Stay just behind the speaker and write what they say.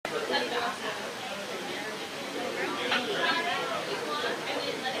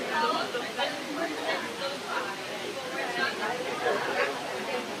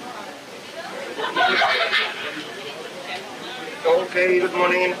Okay, good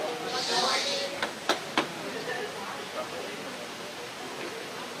morning.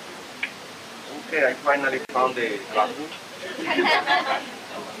 Okay, I finally found the classroom.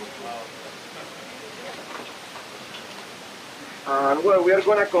 And well, we are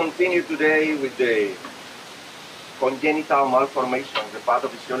going to continue today with the congenital malformation, the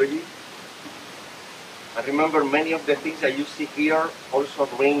pathophysiology. And remember, many of the things that you see here also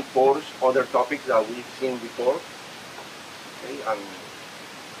reinforce other topics that we've seen before. Okay, and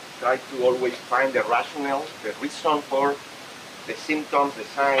try to always find the rationale, the reason for the symptoms, the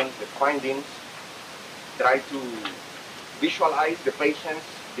signs, the findings. Try to visualize the patients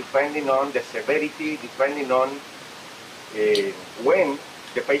depending on the severity, depending on when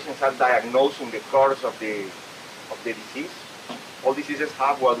the patients are diagnosed in the course of the disease. All diseases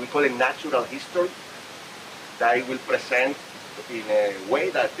have what we call a natural history that I will present in a way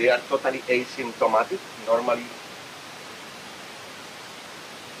that they are totally asymptomatic. Normally,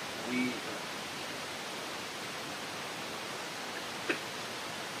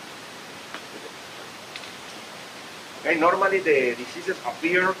 normally the diseases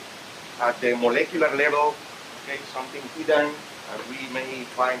appear at the molecular level, something hidden, and we may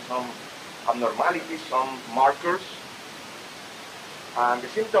find some abnormalities, some markers, and the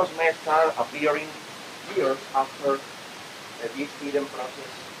symptoms may start appearing years after this hidden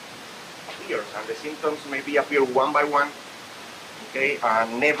process appears, and the symptoms maybe appear one by one,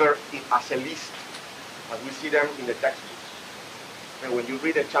 and never as a list as we see them in the textbooks. When you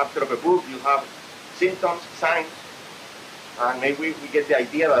read a chapter of a book, you have symptoms, signs, and maybe we get the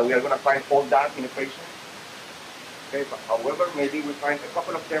idea that we are going to find all that in a patient. But however, maybe we find a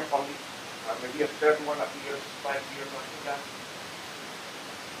couple of them only, and maybe a third one appears 5 years after that.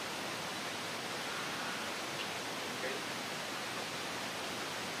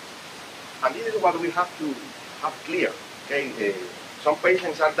 And this is what we have to have clear. Some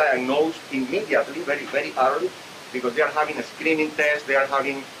patients are diagnosed immediately, very, very early, because they are having a screening test, they are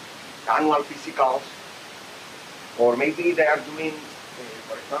having annual physicals, or maybe they are doing,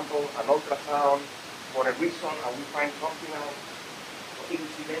 for example, an ultrasound for a reason, and we find something else.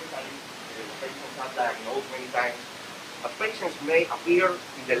 Incidentally, patients are diagnosed many times. But patients may appear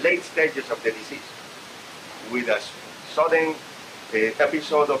in the late stages of the disease with a sudden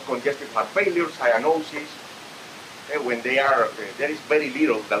episode of congestive heart failure, cyanosis, when they are, there is very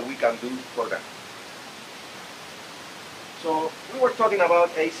little that we can do for them. So we were talking about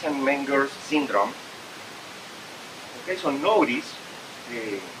Eisenmenger's syndrome. So notice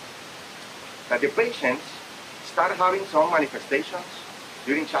that the patients start having some manifestations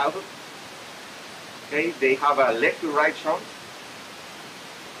during childhood. They have a left to right shunt.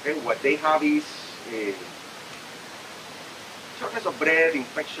 What they have is shortness of breath,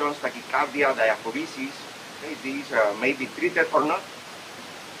 infections, tachycardia, diaphoresis. These may be treated or not.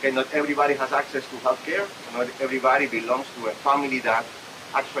 Not everybody has access to health care. Not everybody belongs to a family that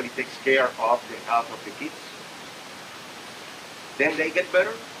actually takes care of the health of the kids. Then they get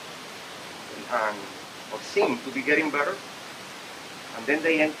better, or seem to be getting better, and then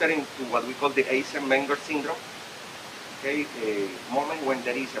they enter into what we call the Eisenmenger syndrome, a moment when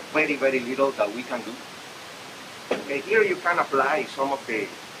there is a very, very little that we can do. Here you can apply some of the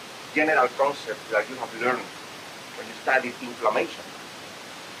general concepts that you have learned when you studied inflammation.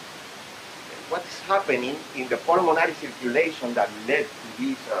 What is happening in the pulmonary circulation that led to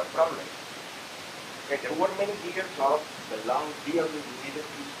this problem? There were many years of the lungs dealing with this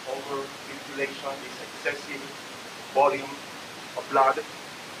over-circulation, this excessive volume of blood.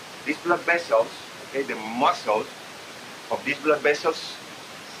 These blood vessels, the muscles of these blood vessels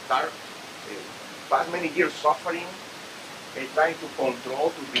start past many years suffering, trying to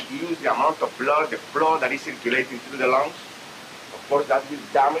control, to reduce the amount of blood, the flow that is circulating through the lungs. Of course, that will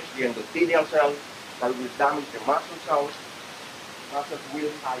damage the endothelial cells, that will damage the muscle cells. Muscles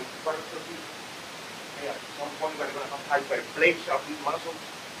will hypertrophy. At some point, we're going to have hyperplasia of these muscles.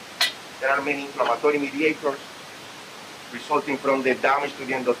 There are many inflammatory mediators resulting from the damage to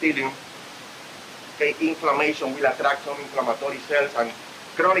the endothelium. Inflammation will attract some inflammatory cells, and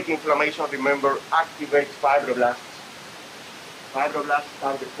chronic inflammation, remember, activates fibroblasts. Fibroblasts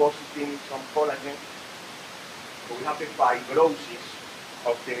are depositing some collagen. So we have the fibrosis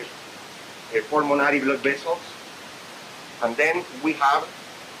of the pulmonary blood vessels. And then we have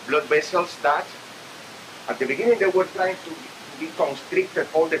blood vessels that, at the beginning, they were trying to be constricted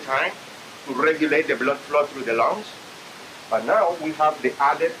all the time to regulate the blood flow through the lungs. But now we have the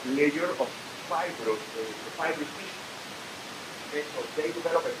added layer of fibrous tissue. So they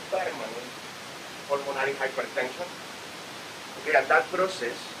develop a permanent pulmonary hypertension. And that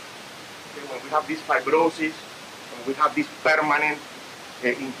process, when we have this fibrosis, when we have this permanent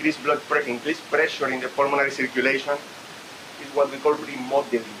increased pressure in the pulmonary circulation is what we call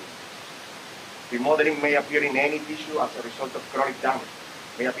remodeling. Remodeling may appear in any tissue as a result of chronic damage.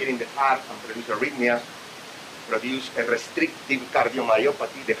 May appear in the heart and produce arrhythmias, produce a restrictive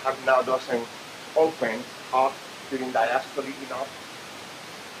cardiomyopathy. The heart now doesn't open up during diastole enough.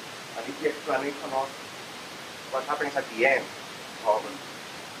 And it's the explanation of what happens at the end of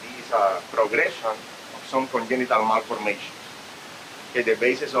this progression of some congenital malformations. Okay, the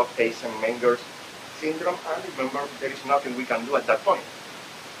basis of Eisenmenger's syndrome, and remember, there is nothing we can do at that point.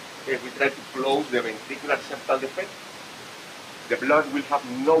 Okay, if we try to close the ventricular septal defect, the blood will have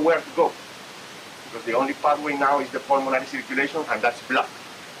nowhere to go, because the only pathway now is the pulmonary circulation, and that's blocked,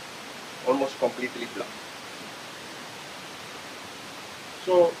 almost completely blocked.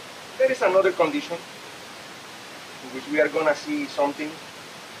 So there is another condition in which we are going to see something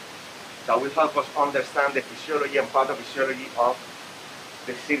that will help us understand the physiology and pathophysiology of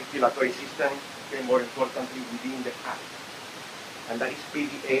the circulatory system, and more importantly within the heart. And that is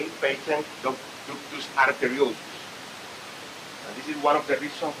PDA, patent ductus arteriosus. And this is one of the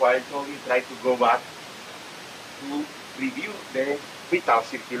reasons why I told you try to go back to review the fetal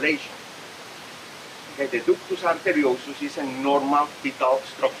circulation. Okay, the ductus arteriosus is a normal fetal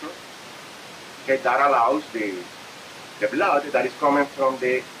structure, okay, that allows the blood that is coming from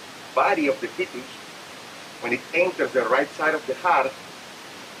the body of the fetus, when it enters the right side of the heart,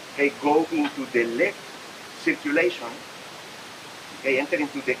 okay, go into the left circulation, okay, enter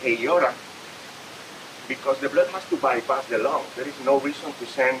into the aorta, because the blood has to bypass the lungs. There is no reason to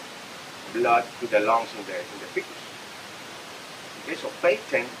send blood to the lungs in the fetus. Okay, so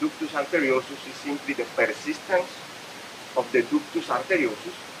patent ductus arteriosus is simply the persistence of the ductus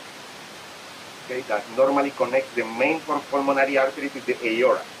arteriosus, okay, that normally connects the main pulmonary artery to the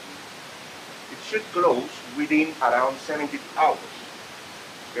aorta. It should close within around 72 hours.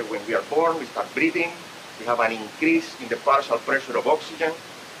 Okay, when we are born, we start breathing, we have an increase in the partial pressure of oxygen.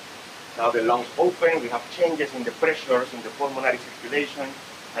 Now the lungs open, we have changes in the pressures in the pulmonary circulation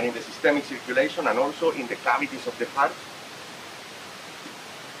and in the systemic circulation, and also in the cavities of the heart.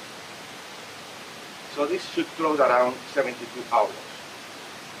 So this should close around 72 hours.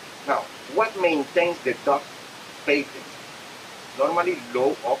 Now, what maintains the duct patent? Normally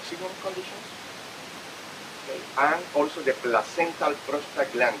low oxygen conditions, okay, and also the placental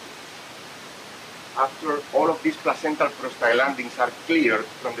prostaglandins. After all of these placental prostaglandins are cleared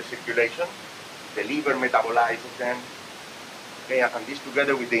from the circulation, the liver metabolizes them, okay, and this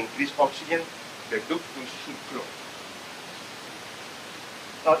together with the increased oxygen, the ductus should close.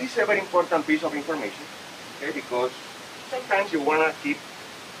 Now this is a very important piece of information, okay, because sometimes you want to keep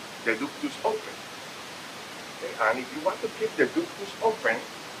the ductus open. Okay, and if you want to keep the ductus open,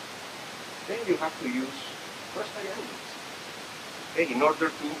 then you have to use prostaglandins, okay, in order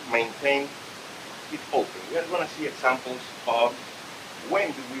to maintain it open. We are going to see examples of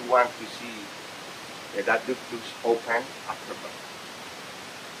when do we want to see that ductus open after birth.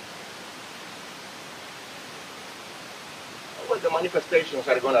 Well, the manifestations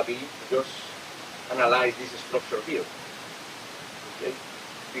are going to be, just analyze this structure here, okay,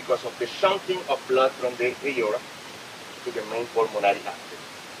 because of the shunting of blood from the aorta to the main pulmonary artery.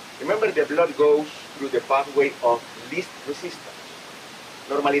 Remember, the blood goes through the pathway of least resistance.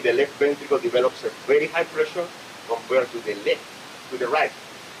 Normally the left ventricle develops a very high pressure compared to the right.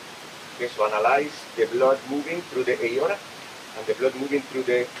 Okay, so analyze the blood moving through the aorta and the blood moving through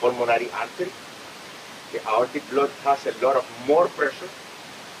the pulmonary artery. The aortic blood has a lot of more pressure,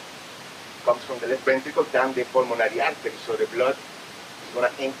 comes from the left ventricle than the pulmonary artery, so the blood is going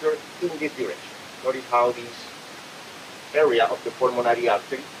to enter in this direction. Notice how this area of the pulmonary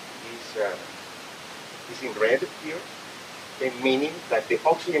artery is in red here, okay, meaning that the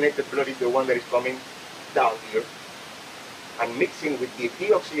oxygenated blood is the one that is coming down here and mixing with the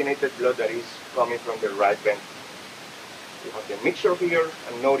deoxygenated blood that is coming from the right ventricle. You have the mixture here,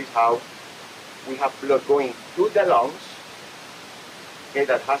 and notice how we have blood going to the lungs, okay,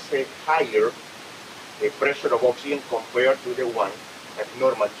 that has a higher pressure of oxygen compared to the one that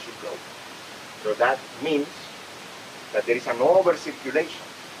normally should go. So that means that there is an over-circulation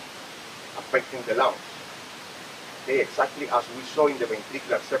affecting the lungs, okay, exactly as we saw in the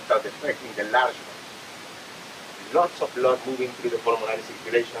ventricular septal defect in the large one. Lots of blood moving through the pulmonary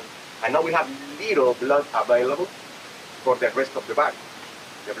circulation, and now we have little blood available for the rest of the body.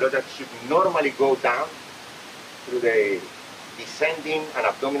 The blood that should normally go down through the descending and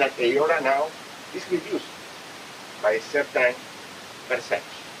abdominal aorta now is reduced by a certain percentage.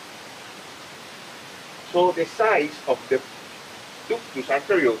 So the size of the ductus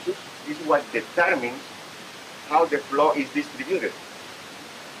arteriosus is what determines how the flow is distributed.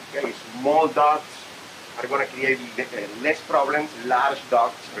 Okay, small ducts are going to create less problems. Large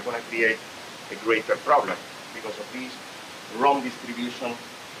ducts are going to create a greater problem because of this wrong distribution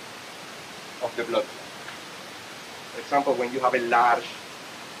of the blood flow. For example, when you have a large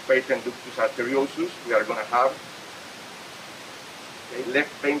patent ductus arteriosus, we are going to have a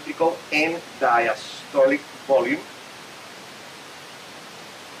left ventricle and diastolic volume.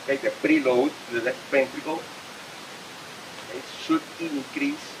 Okay, the preload to the left ventricle, it should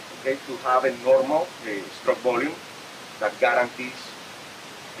increase, okay, to have a normal stroke volume that guarantees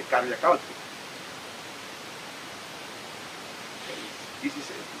the cardiac output. Okay,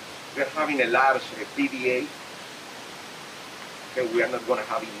 we're having a large PDA. Okay, we are not going to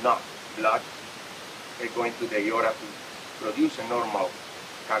have enough blood going to the aorta to produce a normal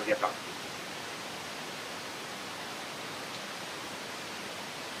cardiac output.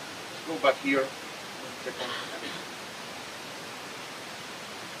 Let's go back here. 1 second.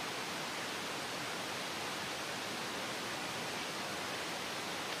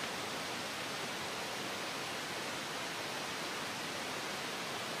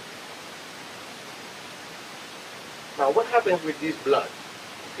 Now, what happens with this blood?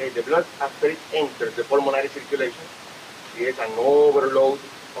 Okay, the blood, after it enters the pulmonary circulation, creates an overload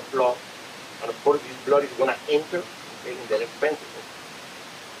of blood, and of course, this blood is going to enter in the left ventricle.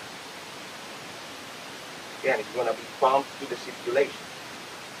 Okay, and it's going to be pumped to the circulation.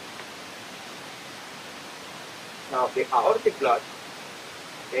 Now, the aortic blood,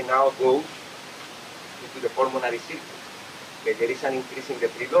 now goes into the pulmonary circuit. Okay, there is an increase in the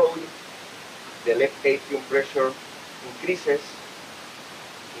preload, the left atrium pressure increases,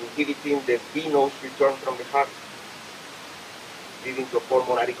 inhibiting the venous return from the heart, leading to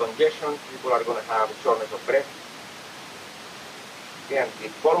pulmonary congestion. People are going to have shortness of breath. And the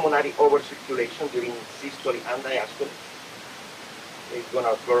pulmonary overcirculation during systole and diastole is going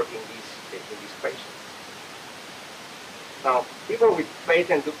to occur in this patient. Now, people with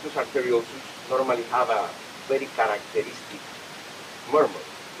patent ductus arteriosus normally have a very characteristic murmur.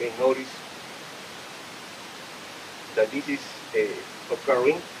 Okay, notice that this is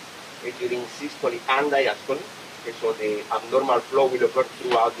occurring during systole and diastole. Okay, so the abnormal flow will occur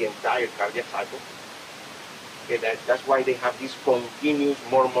throughout the entire cardiac cycle. Okay, that's why they have this continuous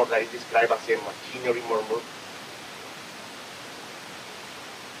murmur that is described as a machinery murmur.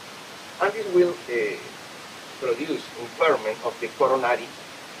 And this will produce impairment of the coronary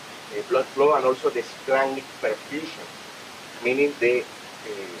blood flow and also the splanchnic perfusion, meaning the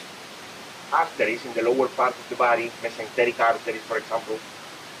arteries in the lower part of the body, mesenteric arteries, for example,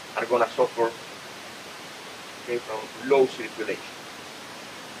 are going to suffer, okay, from low circulation.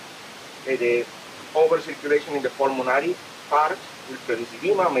 Okay, the overcirculation in the pulmonary part will produce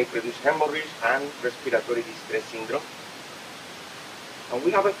edema, may produce hemorrhage and respiratory distress syndrome. And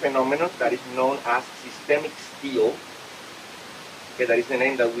we have a phenomenon that is known as systemic steal. Okay, that is the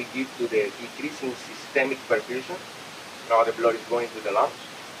name that we give to the decrease in systemic perfusion. Now the blood is going to the lungs.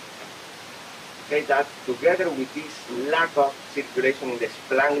 Okay, that together with this lack of circulation in the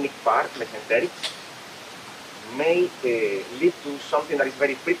splanchnic part, mesenterics, may lead to something that is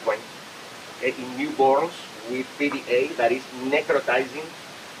very frequent in newborns with PDA, that is necrotizing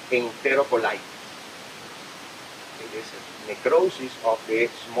enterocolitis. Okay, there's a necrosis of the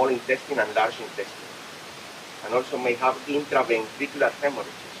small intestine and large intestine, and also may have intraventricular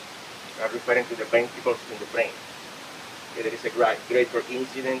hemorrhages, referring to the ventricles in the brain. Okay, there is a greater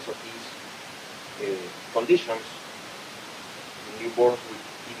incidence of these conditions in newborns with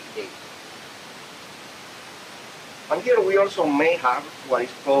PDA. And here we also may have what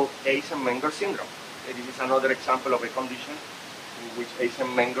is called Eisenmenger syndrome. Okay, this is another example of a condition in which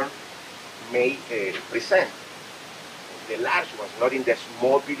Eisenmenger may present. The large ones, not in the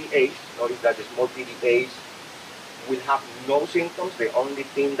small PDAs. Notice that the small PDAs will have no symptoms. The only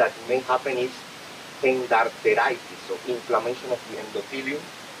thing that may happen is endarteritis, so inflammation of the endothelium.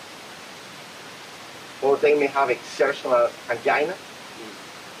 Or they may have exertional angina.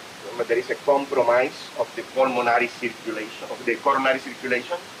 Remember, there is a compromise of the pulmonary circulation, of the coronary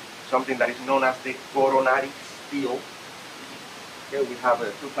circulation, something that is known as the coronary steal. Okay, we have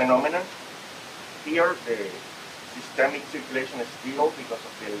two phenomena. Here, the systemic circulation is steal because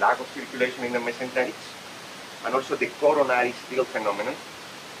of the lack of circulation in the mesenterics, and also the coronary steal phenomenon.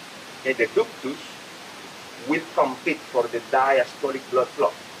 Okay, the ductus will compete for the diastolic blood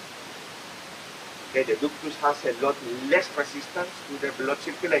flow. Okay, the ductus has a lot less resistance to the blood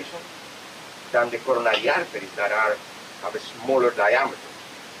circulation than the coronary arteries that have a smaller diameter.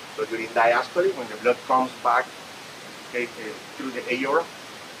 So during diastole, when the blood comes back, okay, through the aorta,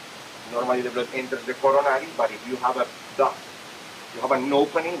 normally the blood enters the coronary, but if you have a duct You have an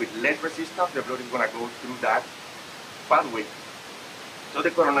opening with less resistance, the blood is going to go through that pathway. So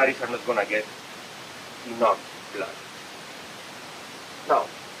the coronaries are not going to get enough blood. Now,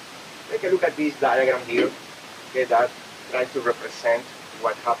 take a look at this diagram here, okay, that tries to represent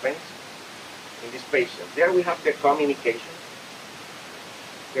what happens in this patient. There we have the communication,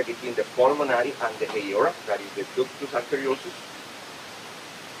 okay, between the pulmonary and the aorta, that is the ductus arteriosus.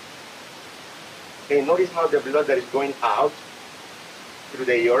 Okay, notice how the blood that is going out through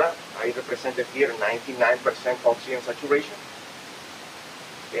the aorta, I represented here 99% oxygen saturation.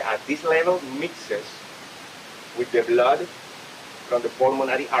 Okay, at this level, mixes with the blood from the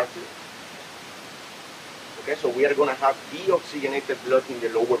pulmonary artery. Okay, so we are going to have deoxygenated blood in the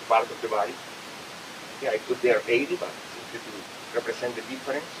lower part of the body. Okay, I put there 80, but simply to represent the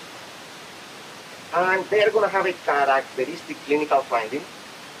difference. And they are going to have a characteristic clinical finding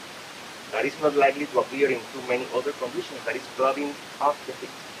that is not likely to appear in too many other conditions, that is clubbing of the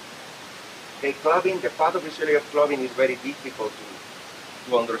feet. Okay, clubbing, the pathophysiology of clubbing is very difficult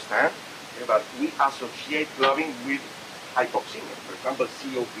to understand, okay, but we associate clubbing with hypoxemia, for example,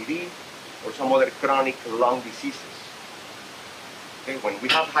 COPD or some other chronic lung diseases. Okay, when we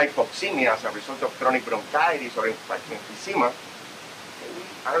have hypoxemia as a result of chronic bronchitis or emphysema, okay, we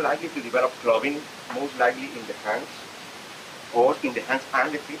are likely to develop clubbing, most likely in the hands, or in the hands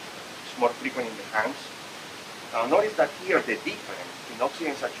and the feet. It's more frequent in the hands. Now notice that here the difference in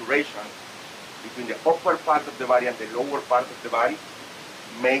oxygen saturation between the upper part of the body and the lower part of the body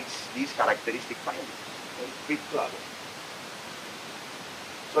makes these characteristic findings, okay, feet clubbing.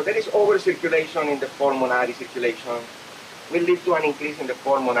 So there is over-circulation in the pulmonary circulation, will lead to an increase in the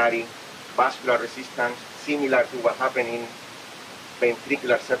pulmonary vascular resistance, similar to what happened in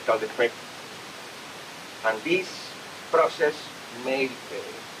ventricular septal defect. And this process may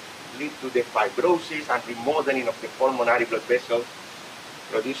lead to the fibrosis and remodeling of the pulmonary blood vessels,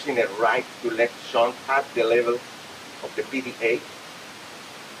 producing a right to left shunt at the level of the PDA.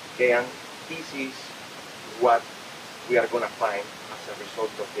 Okay, and this is what we are going to find as a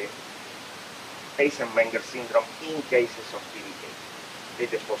result of the Eisenmenger syndrome in cases of PDA. Okay,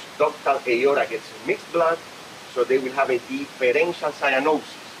 the postductal aorta gets mixed blood, so they will have a differential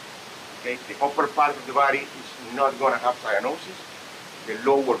cyanosis. Okay, the upper part of the body is not going to have cyanosis. The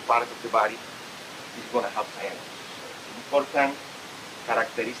lower part of the body is going to have cyanosis. So important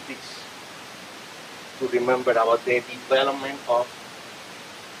characteristics to remember about the development of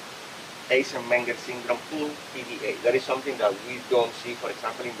Eisenmenger syndrome in PDA. That is something that we don't see, for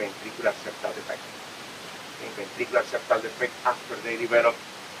example, in ventricular septal defect. In ventricular septal defect, after they develop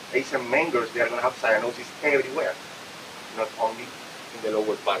Eisenmengers, they are going to have cyanosis everywhere, not only in the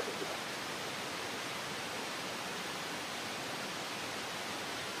lower part of the body.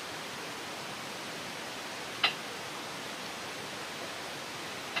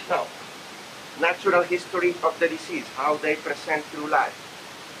 Now, natural history of the disease, how they present through life.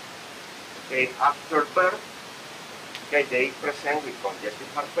 Okay, after birth, okay, they present with congestive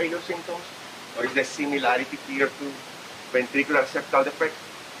heart failure symptoms. What is the similarity here to ventricular septal defect?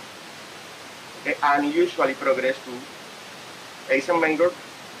 Okay, and usually progress to Eisenmenger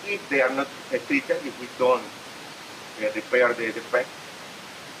if they are not treated, if we don't repair the defect.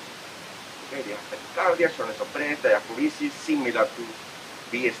 Okay, they have tachycardia, shortness of breath, diaphoresis, similar to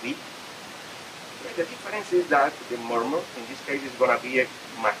VSD. Okay, the difference is that the murmur, in this case, is going to be a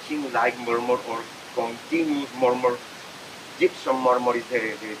machine-like murmur or continuous murmur. Gypsum murmur is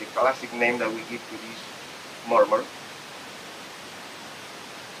the classic name that we give to this murmur.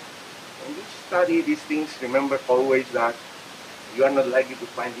 When you study these things, remember always that you are not likely to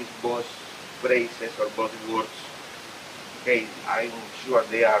find these buzz phrases or buzzwords. Okay, I'm sure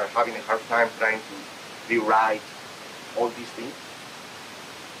they are having a hard time trying to rewrite all these things.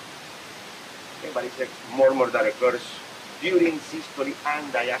 Okay, but it's a murmur that occurs during systole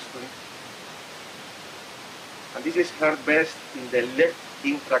and diastole. And this is heard best in the left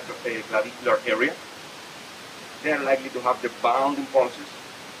intraclavicular area. They are likely to have the bounding pulses,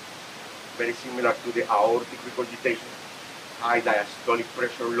 very similar to the aortic regurgitation, high diastolic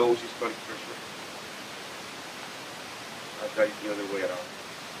pressure, low systolic pressure. That is the other way around.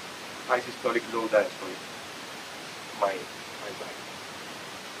 High systolic, low diastolic. My bad.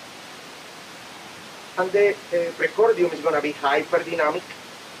 And the precordium is going to be hyperdynamic.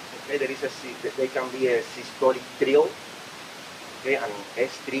 Okay, there can be a systolic trill, okay, and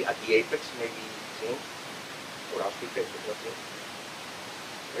S3 at the apex may be seen, or auscultation, not seen.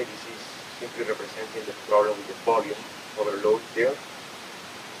 Okay, this is simply representing the problem with the volume overload there.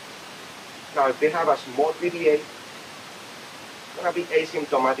 Now, if they have a small PDA, it's going to be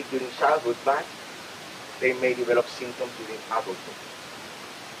asymptomatic during childhood, but they may develop symptoms during adulthood.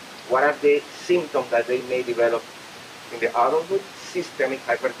 What are the symptoms that they may develop in the adulthood? Systemic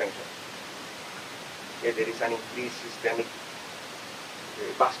hypertension. Okay, there is an increased systemic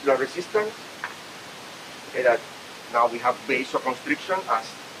vascular resistance. Okay, that now we have vasoconstriction as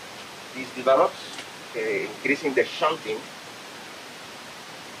this develops, increasing the shunting.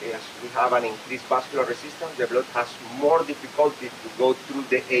 Okay, as we have an increased vascular resistance, the blood has more difficulty to go through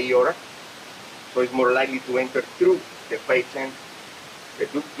the aorta, so it's more likely to enter through the patent, the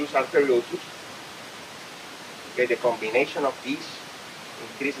ductus arteriosus. Okay, the combination of these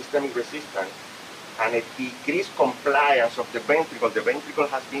increased systemic resistance and a decreased compliance of the ventricle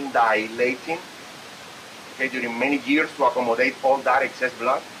has been dilating, okay, during many years to accommodate all that excess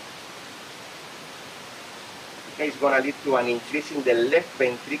blood. Okay, it's going to lead to an increase in the left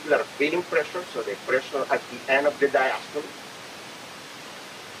ventricular filling pressure, so the pressure at the end of the diastole,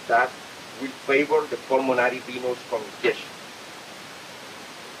 that will favor the pulmonary venous congestion.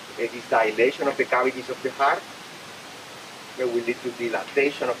 Okay, this dilation of the cavities of the heart, okay, will lead to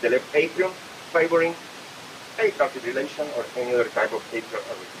dilatation of the left atrium, favoring atrial fibrillation or any other type of atrial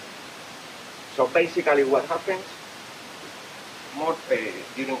arrhythmia. So basically what happens more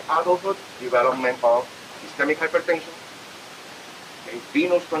during adulthood, development of systemic hypertension, okay,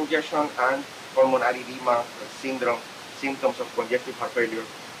 venous congestion, and pulmonary edema syndrome, symptoms of congestive heart failure,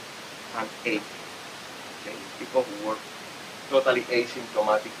 and AFib. Okay, people who were totally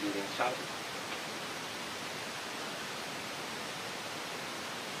asymptomatic during childhood.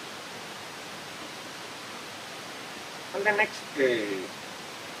 And the next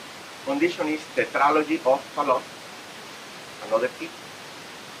condition is tetralogy of Fallot, another tip.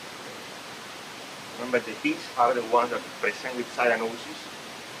 Remember, the tics are the ones that present with cyanosis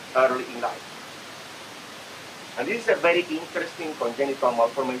early in life. And this is a very interesting congenital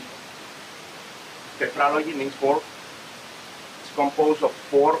malformation. Tetralogy means four. It's composed of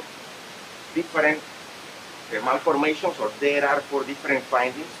four different malformations, or there are four different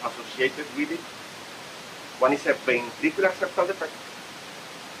findings associated with it. One is a ventricular septal defect.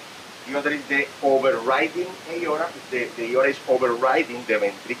 The other is the overriding aorta. The aorta is overriding the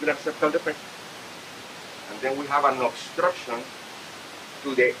ventricular septal defect. And then we have an obstruction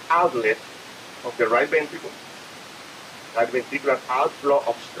to the outlet of the right ventricle, right ventricular outflow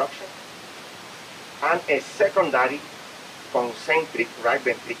obstruction, and a secondary concentric right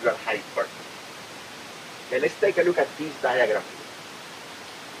ventricular hypertrophy. Okay, let's take a look at this diagram.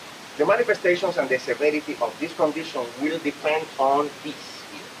 The manifestations and the severity of this condition will depend on this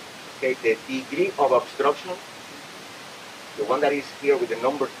here. Okay, the degree of obstruction, the one that is here with the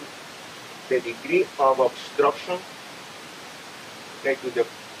number 2, the degree of obstruction, okay, to the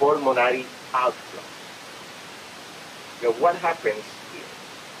pulmonary outflow. Okay, what happens here?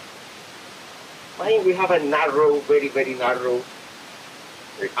 Fine, we have a narrow, very, very narrow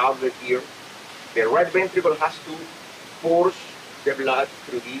outlet here. The right ventricle has to force the blood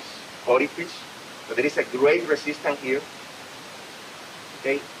through this orifice, so there is a great resistance here.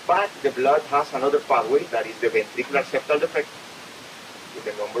 Okay, but the blood has another pathway, that is the ventricular septal defect, with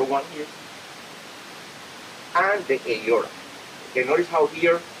the number 1 here, and the aorta. Okay, notice how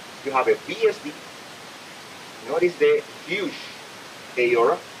here you have a VSD. Notice the huge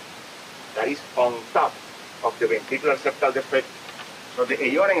aorta that is on top of the ventricular septal defect. So the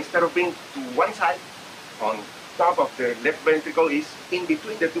aorta, instead of being to one side, on top of the left ventricle, is in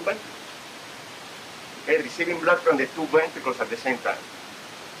between the two ventricles. Okay, receiving blood from the two ventricles at the same time.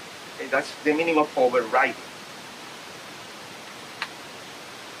 Okay, that's the meaning of overriding.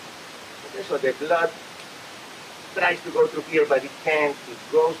 Okay, so the blood tries to go through here, but it can't.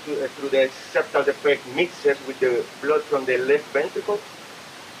 It goes through the septal defect, mixes with the blood from the left ventricle,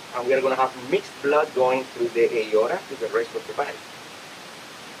 and we are going to have mixed blood going through the aorta to the rest of the body.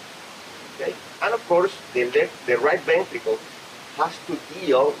 Okay, and of course, the right ventricle has to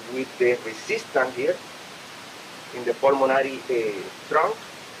deal with the resistance here in the pulmonary trunk,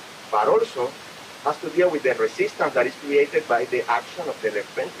 but also has to deal with the resistance that is created by the action of the left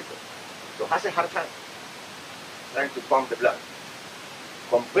ventricle. So it has a hard time trying to pump the blood.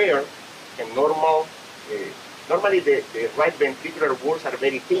 Compare a normal, normally the right ventricular walls are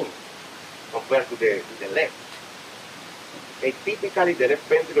very thin compared to the left. Typically the left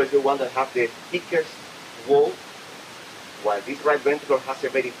ventricle is the one that has the thickest wall, while this right ventricle has a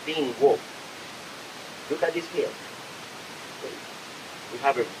very thin wall. Look at this here. Okay. We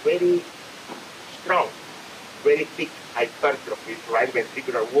have a very strong, very thick hypertrophied right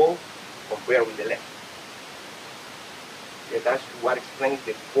ventricular wall compared with the left. Okay, that's what explains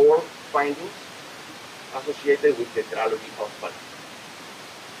the 4 findings associated with tetralogy of Fallot.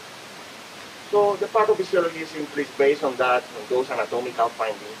 So the pathophysiology simply is based on that, on those anatomical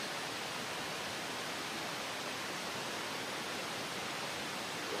findings.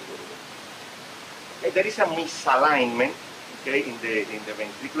 There is a misalignment, okay, in the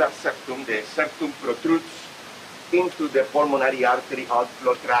ventricular septum. The septum protrudes into the pulmonary artery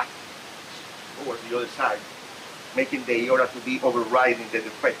outflow tract towards the other side, making the aorta to be overriding the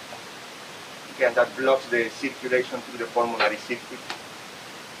defect. Okay, and that blocks the circulation through the pulmonary circuit.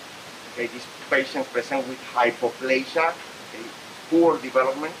 Okay, these patients present with hypoplasia, okay, poor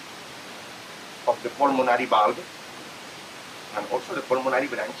development of the pulmonary valve, and also the pulmonary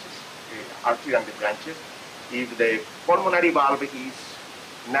branches, the artery and the branches. If the pulmonary valve is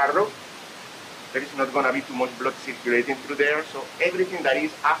narrow, there is not going to be too much blood circulating through there, so everything that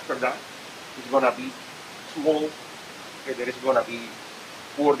is after that is going to be small. Okay, there is going to be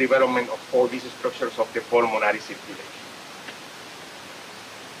poor development of all these structures of the pulmonary circulation.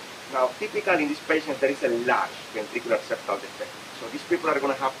 Now, typically in these patients, there is a large ventricular septal defect. So these people are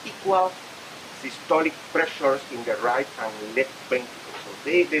going to have equal systolic pressures in the right and left ventricle. So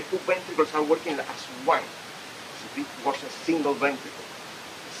the two ventricles are working as one, as if it was a single ventricle.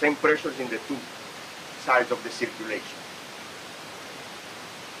 Same pressures in the two sides of the circulation.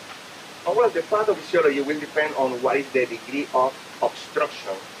 Well, the pathophysiology will depend on what is the degree of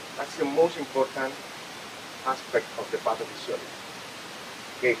obstruction. That's the most important aspect of the pathophysiology.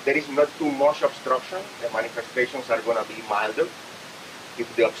 Okay, if there is not too much obstruction, the manifestations are going to be milder.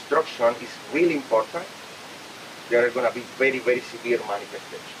 If the obstruction is really important, there are going to be very, very severe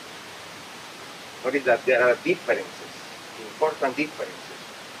manifestations. Notice that there are differences, important differences.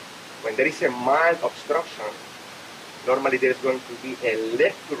 When there is a mild obstruction, normally there is going to be a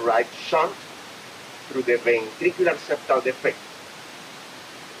left to right shunt through the ventricular septal defect.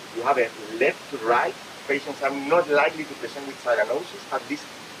 If you have a left to right, patients are not likely to present with cyanosis at this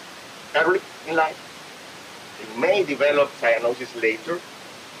early in life. They may develop cyanosis later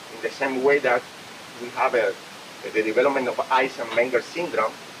in the same way that we have the development of Eisenmenger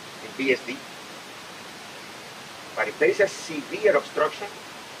syndrome in BSD. But if there is a severe obstruction,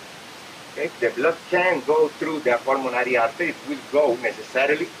 okay, the blood can go through the pulmonary artery. It will go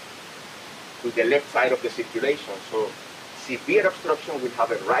necessarily to the left side of the circulation. So severe obstruction will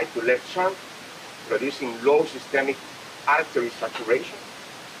have a right to left shunt, producing low systemic artery saturation,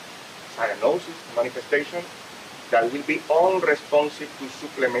 cyanosis manifestation that will be unresponsive to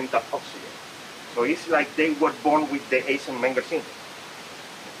supplemental oxygen. So it's like they were born with the Eisenmenger syndrome.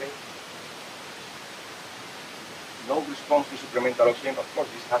 Okay? No response to supplemental oxygen. Of course,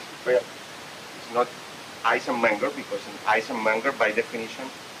 this has to fail. It's not Eisenmenger, because in Eisenmenger, by definition,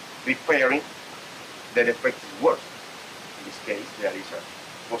 repairing the defect is worse. In this case, there is a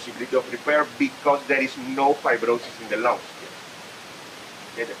possibility of repair because there is no fibrosis in the lungs.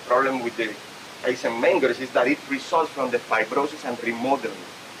 Okay, the problem with the Eisenmenger is that it results from the fibrosis and remodeling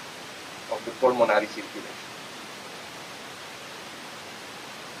of the pulmonary circulation.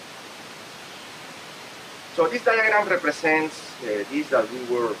 So this diagram represents this that we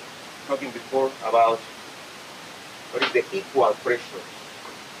were talking before about what is the equal pressure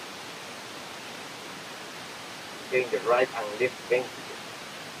in the right and left ventricles.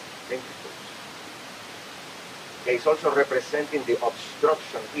 Okay, it's also representing the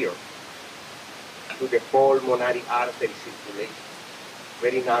obstruction here to the pulmonary artery circulation,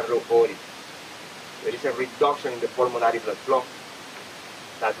 very narrow orifice. There is a reduction in the pulmonary blood flow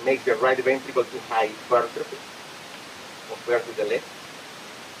that makes the right ventricle to hypertrophy compared to the left.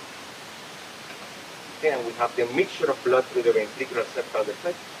 Okay, and we have the mixture of blood through the ventricular septal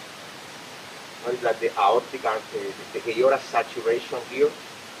defect. Notice that the aortic and the aorta saturation here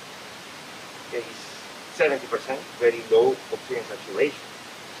is 70%, very low oxygen saturation,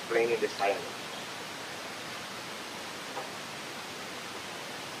 explaining the cyanosis.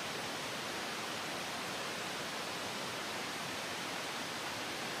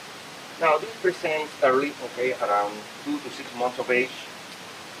 Now this presents early, okay, around 2 to 6 months of age,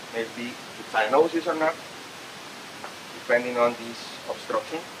 maybe with cyanosis or not, depending on this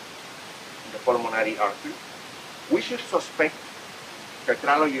obstruction in the pulmonary artery. We should suspect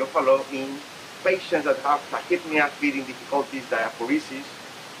tetralogy-of-Fallot in patients that have tachypnea, breathing difficulties, diaphoresis,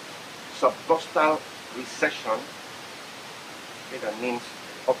 subcostal recession, okay, that means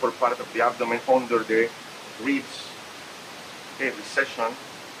upper part of the abdomen under the ribs, okay, recession,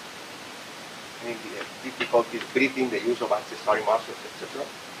 difficulties breathing, the use of accessory muscles, etc.,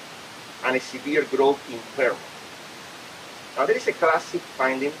 and a severe growth impairment. Now there is a classic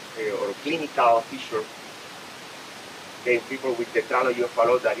finding or a clinical feature in people with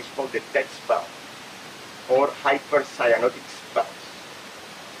tetralogy-of-Fallot that is called the TET spell or hypercyanotic spells.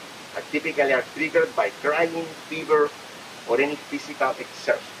 typically are triggered by crying, fever, or any physical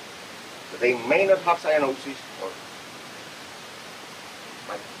exertion. So they may not have cyanosis, or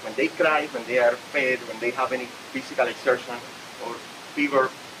when they cry, when they are fed, when they have any physical exertion or fever,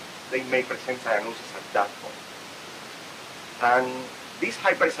 they may present cyanosis at that point. And these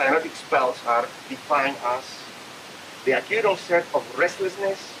hypercyanotic spells are defined as the acute onset of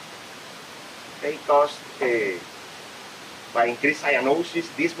restlessness, okay, caused by increased cyanosis,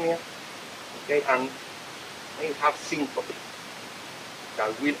 dyspnea, okay, and may have syncope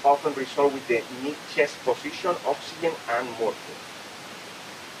that will often resolve with the mid-chest position, oxygen, and morphine.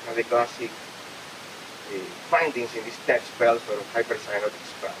 And the classic findings in these TED spells or hypercyanotic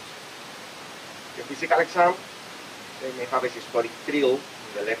spells. The physical exam, they may have a systolic thrill in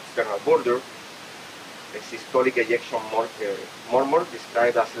the left sternal border, a systolic ejection murmur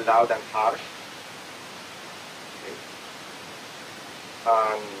described as loud and harsh, okay,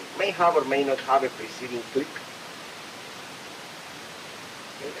 and may have or may not have a preceding click,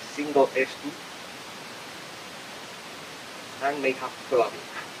 okay, a single S2, and may have clubbing.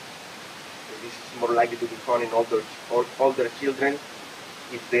 Okay, this is more likely to be found in older children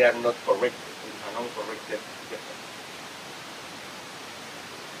if they are not corrected, with an uncorrected defect.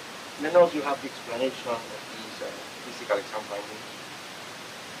 And then also you have the explanation of these physical exam findings.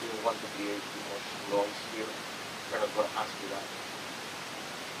 We don't want to create too much noise here. We're not going to ask you that.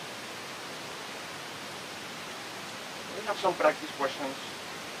 We have some practice questions,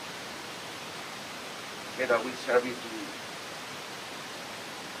 okay, that will serve you to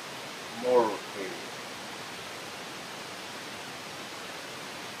more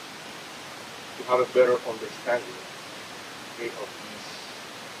to have a better understanding, okay, of these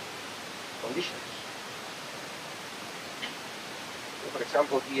conditions. So for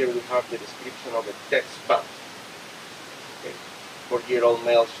example, here we have the description of a TED spell. Okay, 4-year-old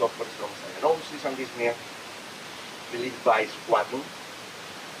male suffers from cyanosis and dyspnea, relieved by squatting.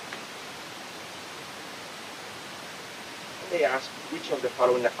 And they ask which of the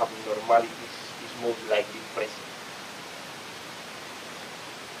following abnormalities is most likely present.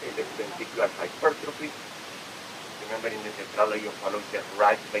 Okay, the ventricular hypertrophy. Remember, in the tetralogy of Fallot, the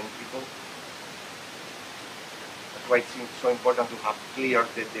right ventricle. That's why it's so important to have clear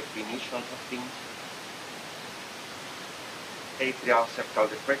the definitions of things. Atrial septal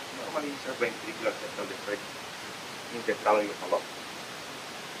defect, normally it's a ventricular septal defect in the tetralogy of Fallot.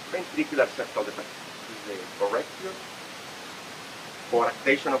 Ventricular septal defect is the correct here.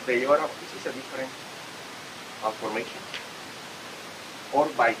 Coarctation of the aorta, this is a different malformation. Or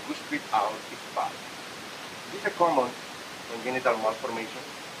bicuspid aortic valve. This is a common congenital malformation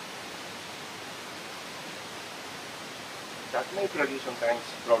that may produce sometimes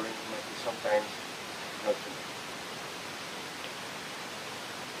problems, sometimes not too much.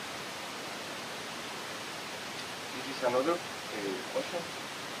 This is another question,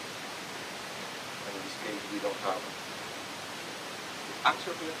 and in this case we don't have the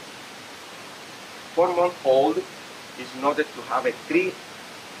answer to it. 4-month-old is noted to have a 3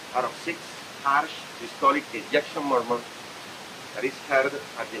 out of 6 harsh systolic ejection murmur that is heard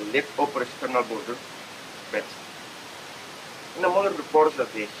at the left upper sternal border best. And the mother reports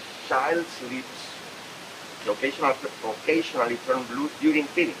that the child's lips occasionally turn blue during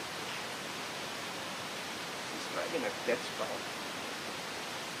feeding. Describing a TED spell.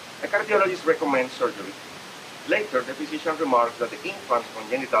 The cardiologist recommends surgery. Later, the physician remarks that the infant's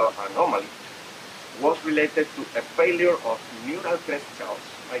congenital anomaly was related to a failure of neural crest cells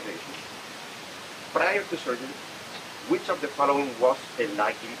migration. Prior to surgery, which of the following was a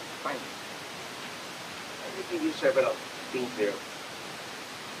likely finding? And we can use several things there.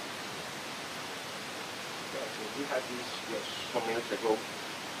 Yeah, since we had this just some minutes ago,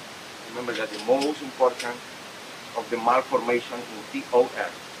 remember that the most important of the malformation in TOR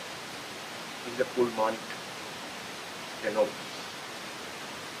is the pulmonic stenosis.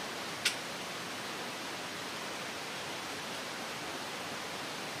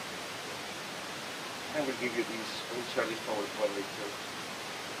 And we'll give you this, we'll share this PowerPoint later, so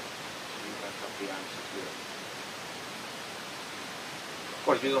you can have the answer here. Of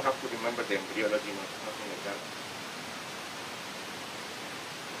course, you don't have to remember the embryology, nothing like that.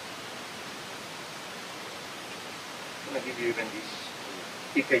 I'm going to give you even this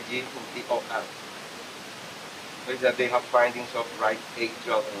EKG in TOR. So is that they have findings of right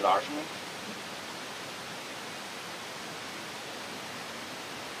atrial enlargement.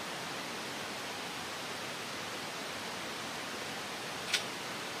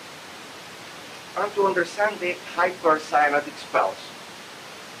 And to understand the hypercyanotic spells,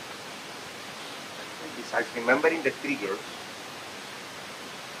 besides remembering the triggers,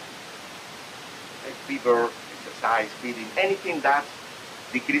 fever, exercise, feeding, anything that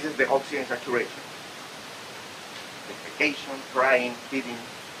decreases the oxygen saturation. Defecation, crying, feeding,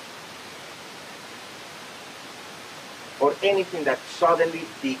 or anything that suddenly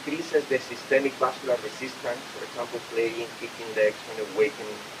decreases the systemic vascular resistance, for example, playing, kicking legs when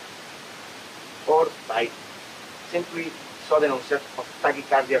awakening, or by simply sudden onset of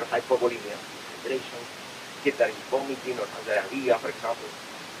tachycardia or hypovolemia, dehydration, jittery, vomiting, or diarrhea, for example.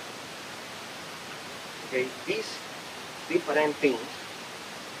 Okay, these different things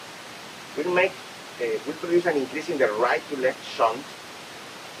will produce an increase in the right to left shunt.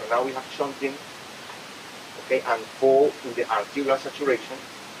 So now we have shunting, okay, and fall in the arterial saturation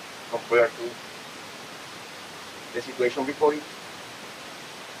compared to the situation before it.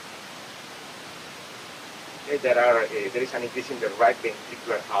 Okay, there is an increase in the right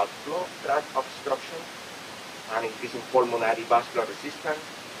ventricular outflow tract obstruction, an increase in pulmonary vascular resistance,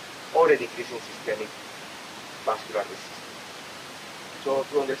 or a decrease in systemic vascular resistance. So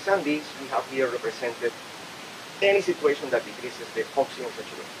to understand this, we have here represented any situation that decreases the oxygen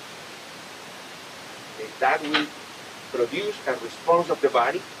saturation. Okay, that will produce a response of the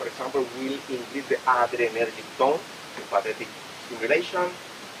body. For example, will increase the adrenergic tone, sympathetic stimulation,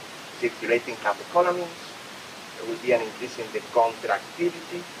 circulating catecholamines. There will be an increase in the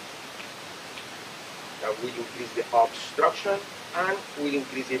contractility. That will increase the obstruction and will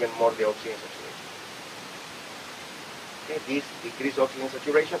increase even more the oxygen saturation. Okay, this decreased oxygen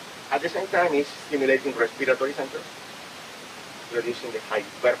saturation at the same time is stimulating respiratory centers, reducing the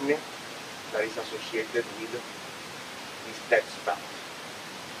hyperpnea that is associated with these death spells.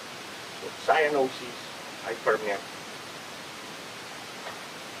 So cyanosis, hyperpnea.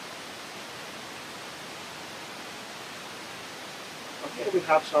 Here we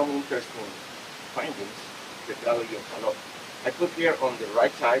have some interesting findings, the tetralogy of Fallot. I put here on the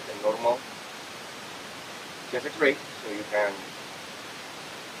right side a normal chest X-ray, so you can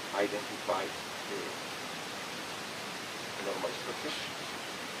identify the normal structure.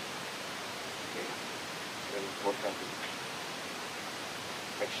 Okay. Very important to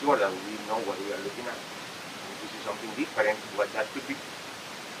make sure that we know what we are looking at. And this is something different to what that could be.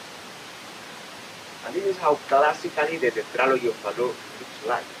 And this is how classically the tetralogy of Fallot looks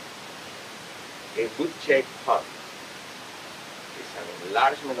like. A boot-shaped heart. It's an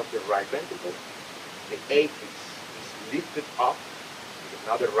enlargement of the right ventricle. The apex is lifted up, because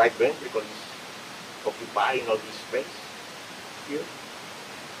now the right ventricle is occupying all this space here.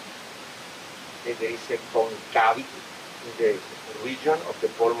 Okay, there is a concavity in the region of the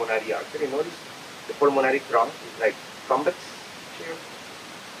pulmonary artery. Notice the pulmonary trunk is like convex here.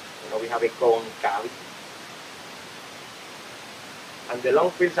 Now we have a concavity. And the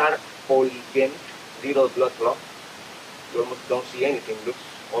lung fields are polygenic, little blood clot. You almost don't see anything, looks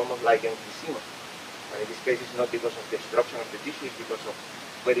almost like emphysema. And in this case it's not because of destruction of the tissue, it's because of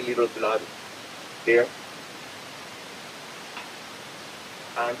very little blood there.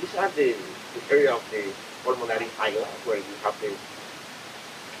 And these are the area of the pulmonary island where we have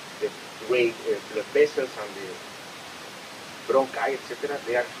the great blood vessels and the bronchi, etc.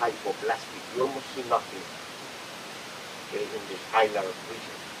 They are hypoplastic. You almost see nothing in the hilar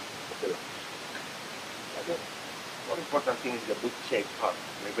region of the lungs. Okay. More important thing is the boot-shaped heart,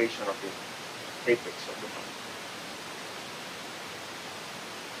 elevation of the apex of the heart.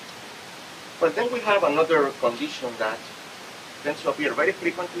 But then we have another condition that tends to appear very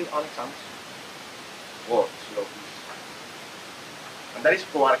frequently on exams, warts, locus, and that is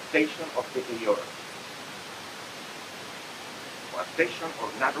coarctation of the aorta. Coarctation or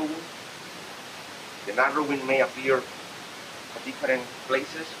narrowing. The narrowing may appear at different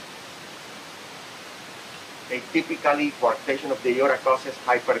places. Typically, coarctation of the aorta causes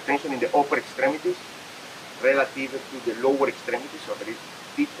hypertension in the upper extremities relative to the lower extremities, so there is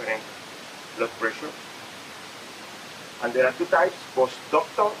different blood pressure. And there are two types,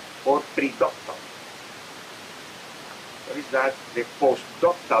 postductal or preductal. What is that? The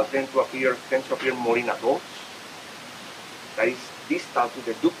postductal tends to appear more in adults. That is distal to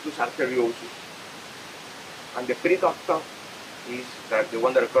the ductus arteriosus. And the preductal is the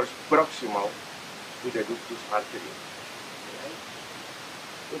one that occurs proximal to the ductus arteriosus. Okay.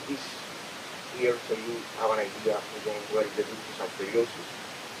 Put this here so you have an idea again where is the ductus arteriosus.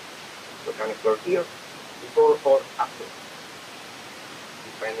 So it can occur here, before or after,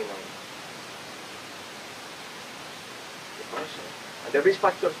 depending on the person. And the risk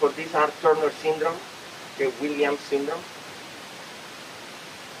factors for this are Turner syndrome, okay, Williams syndrome.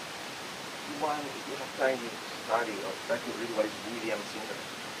 If you have time to study or try to read what is Williams syndrome,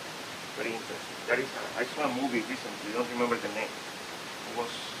 very interesting. I saw a movie recently, I don't remember the name. It was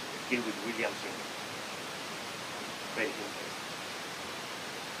a kid with Williams syndrome. Very interesting.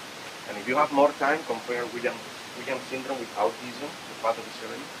 And if you have more time, compare Williams syndrome with autism, the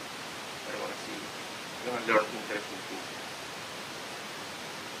pathophysiology. I want to see. You're going to learn interesting things.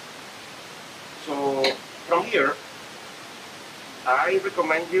 So from here, I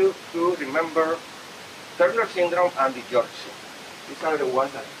recommend you to remember Turner syndrome and the George syndrome. These are the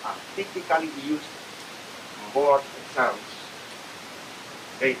ones that are typically used in board exams,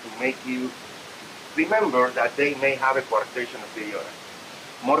 okay, to make you remember that they may have a coarctation of the aorta.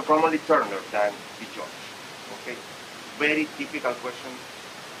 More commonly Turner than the George. Okay, very typical question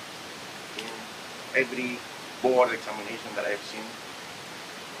in every board examination that I've seen.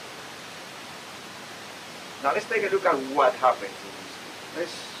 Now let's take a look at what happens in this.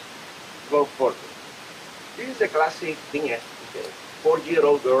 Let's go further. This is a classic vignette. The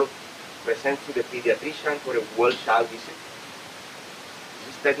 4-year-old girl presents to the pediatrician for a well-child visit.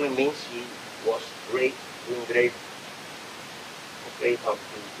 This statement means she was great, doing great, okay, up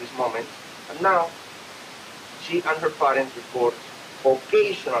to this moment. And now, she and her parents report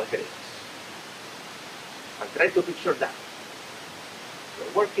occasional headaches. And try to picture that.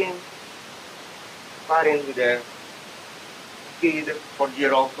 You're working, parent with a kid,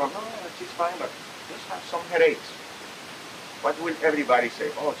 4-year-old, from, oh, she's fine, but just have some headaches. What will everybody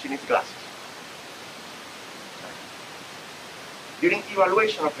say? Oh, she needs glasses. During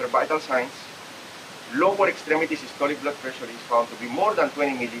evaluation of her vital signs, lower extremity systolic blood pressure is found to be more than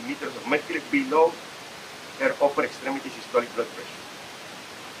 20 millimeters of mercury below her upper extremity systolic blood pressure.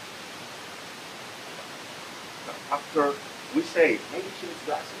 Now, after we say, maybe she needs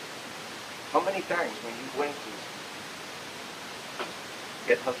glasses, how many times when you went to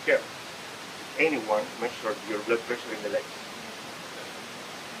get health care, anyone measured your blood pressure in the legs?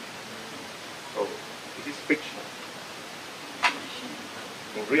 So this is fiction.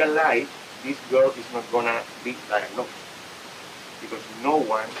 In real life, this girl is not gonna be diagnosed because no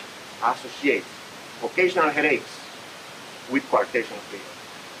one associates occasional headaches with coarctation of the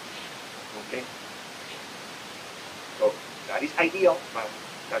aorta. Okay? So that is ideal, but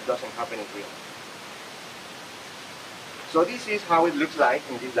that doesn't happen in real life. So this is how it looks like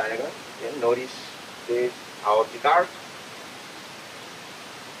in this diagram. Okay? Notice this aortic arch.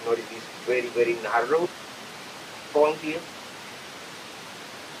 Notice this very, very narrow point here.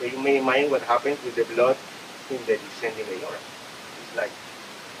 So you may imagine what happens with the blood in the descending aorta. It's like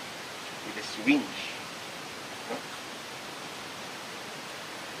with a syringe. No?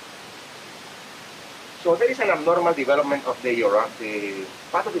 So there is an abnormal development of the aorta. The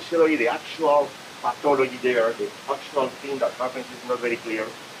pathophysiology, the actual pathology there, the actual thing that happens is not very clear.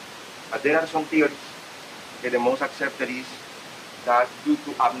 But there are some theories. Okay, the most accepted is that due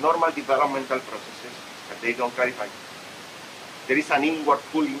to abnormal developmental processes that they don't clarify, there is an inward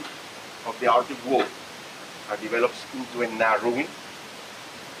pulling of the aortic wall that develops into a narrowing.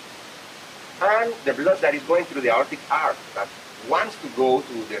 And the blood that is going through the aortic arch that wants to go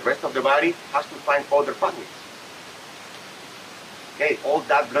to the rest of the body has to find other pathways. Okay, all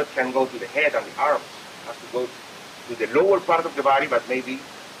that blood can go to the head and the arms, has to go to the lower part of the body, but maybe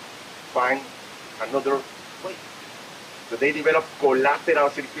find another way. So they develop collateral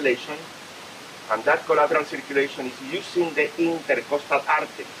circulation, and that collateral circulation is using the intercostal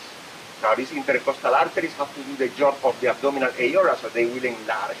arteries. Now these intercostal arteries have to do the job of the abdominal aorta, so they will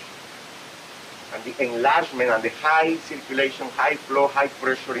enlarge. And the enlargement and the high circulation, high flow, high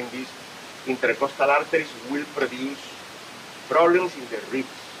pressure in these intercostal arteries will produce problems in the ribs.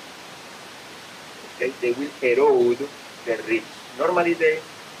 Okay, they will erode the ribs. Normally the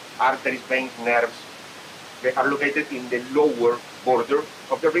arteries, veins, nerves, they are located in the lower border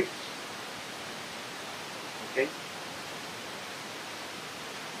of the ribs. Okay?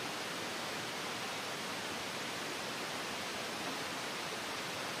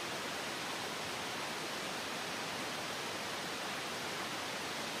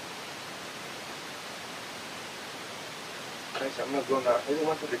 Guys, I don't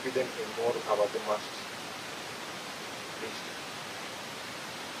want to repeat them anymore about the masks. Please.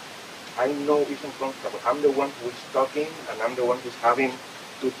 I know it's uncomfortable. I'm the one who is talking, and I'm the one who's having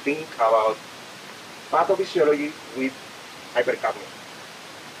to think about pathophysiology with hypercapnia.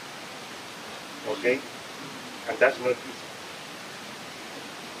 Okay? And that's not easy.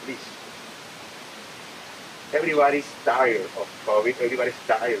 Please. Everybody's tired of COVID. Everybody's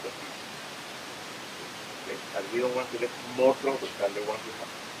tired of this. Okay? And we don't want to get more trouble than the ones we have.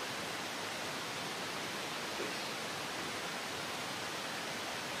 Please.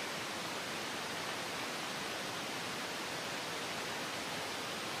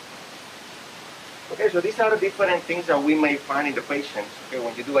 Okay, so these are different things that we may find in the patients. Okay,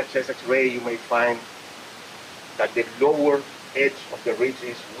 when you do a chest X-ray, you may find that the lower edge of the ridge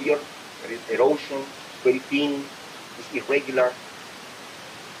is weird, there is erosion, it's very thin, it's irregular.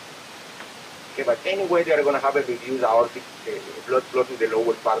 Okay, but anyway, they are going to have a reduced aortic blood flow to the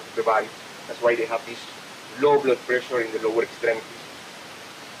lower part of the body. That's why they have this low blood pressure in the lower extremities.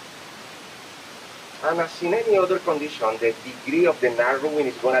 And as in any other condition, the degree of the narrowing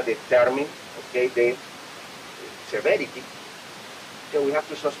is going to determine, okay, the severity. So we have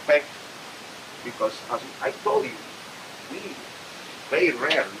to suspect, because as I told you, we very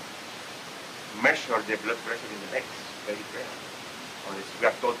rarely measure the blood pressure in the legs, very rarely, unless we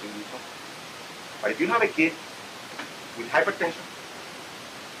are told to do so. But if you have a kid with hypertension,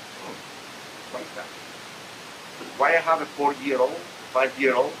 why is that? Why I have a 4-year-old,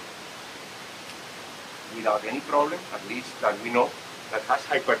 5-year-old, without any problem, at least that we know, that has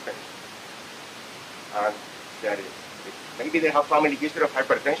hypertension. And there is, maybe they have family history of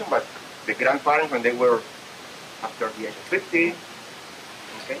hypertension, but the grandparents, when they were after the age of 50,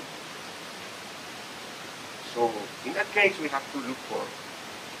 okay? So in that case, we have to look for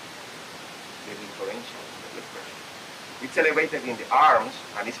the differential in the blood pressure. It's elevated in the arms,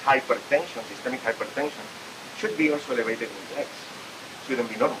 and it's hypertension, systemic hypertension, should be also elevated in the legs. Shouldn't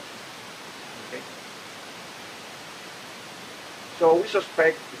be normal. Okay? So we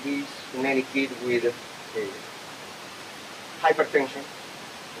suspect this in any kid with hypertension,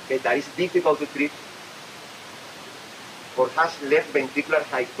 okay, that is difficult to treat, or has left ventricular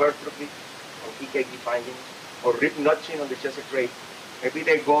hypertrophy on EKG findings, or rib notching on the chest X-ray. Maybe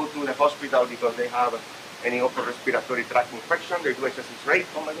they go to the hospital because they have any upper respiratory tract infection, they do a chest X-ray,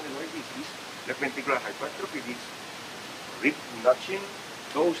 oh my goodness, what is this? Left ventricular hypertrophy, this rib notching,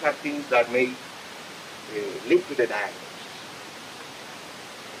 those are things that may lead to the diagnosis.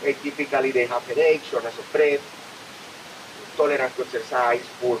 Typically they have headache, shortness of breath, tolerance to exercise,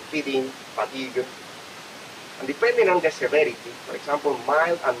 poor feeding, fatigue. And depending on the severity, for example,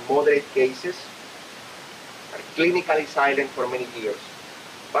 mild and moderate cases are clinically silent for many years.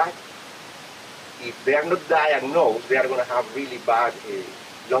 But if they are not diagnosed, they are going to have really bad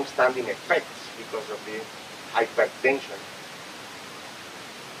long-standing effects because of the hypertension.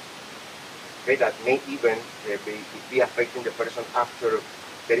 Okay, that may even be affecting the person after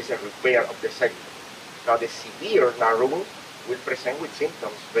there is a repair of the segment. Now the severe narrowing will present with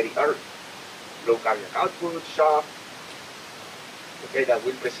symptoms very early. Low cardiac output, shock, okay, that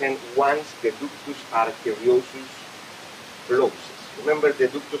will present once the ductus arteriosus closes. Remember, the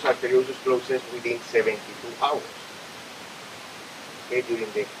ductus arteriosus closes within 72 hours. Okay,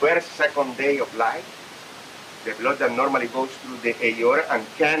 during the first, second day of life, the blood that normally goes through the aorta and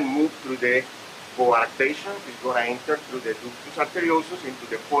can move through the coarctation is going to enter through the ductus arteriosus into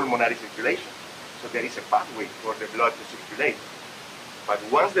the pulmonary circulation. So there is a pathway for the blood to circulate. But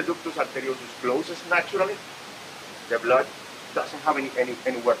once the ductus arteriosus closes naturally, the blood doesn't have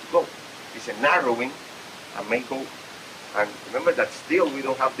anywhere to go. It's a narrowing and may go. And remember that still we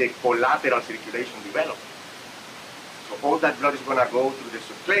don't have the collateral circulation developed. So all that blood is going to go through the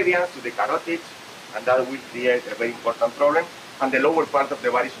subclavians, to the carotids, and that will create a very important problem. And the lower part of the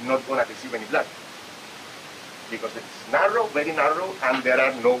body is not going to receive any blood. Because it's narrow, very narrow, and there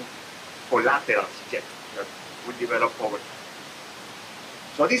are no collaterals yet that will develop over time.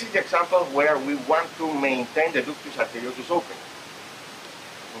 So this is the example where we want to maintain the ductus arteriosus open.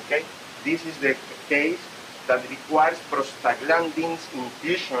 Okay? This is the case that requires prostaglandins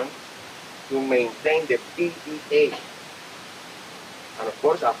infusion to maintain the PEA. And of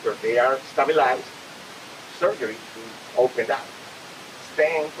course, after they are stabilized, surgery to open that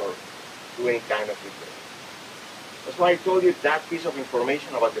stent or do any kind of repair. That's why I told you that piece of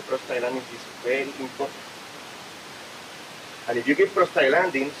information about the prostaglandins is very important. And if you give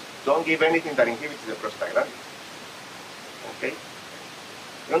prostaglandins, don't give anything that inhibits the prostaglandins. Okay?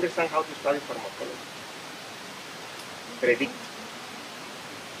 You understand how to study pharmacology? Predict.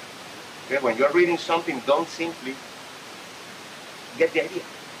 Okay? When you're reading something, don't simply get the idea.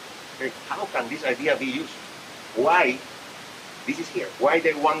 Okay? How can this idea be used? Why this is here? Why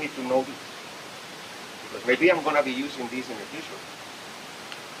they want me to know this? Because maybe I'm going to be using this in the future.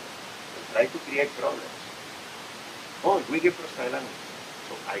 Try to create problems. Oh, we give prostaglandins,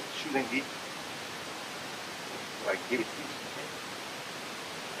 so I shouldn't give. So I give it this. Okay?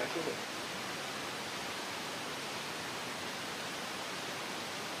 That's it.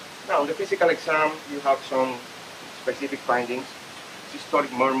 Now, in the physical exam, you have some specific findings.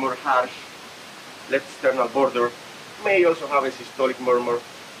 Systolic murmur, harsh, left sternal border. May also have a systolic murmur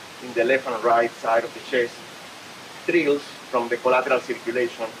in the left and right side of the chest. Thrills from the collateral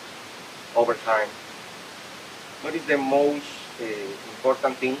circulation over time. What is the most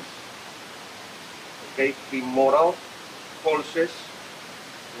important things? Okay, femoral pulses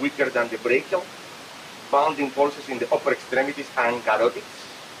weaker than the brachial, bounding pulses in the upper extremities and carotids,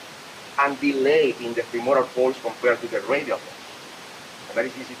 and delay in the femoral pulse compared to the radial pulse. And that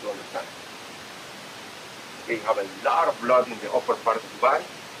is easy to understand. Okay, you have a lot of blood in the upper part of the body,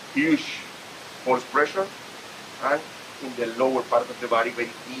 huge pulse pressure, and in the lower part of the body, very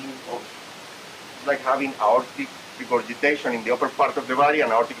thin pulse. It's like having aortic regurgitation in the upper part of the body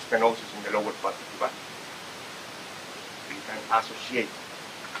and aortic stenosis in the lower part of the body. You can associate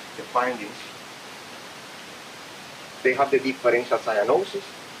the findings. They have the differential cyanosis.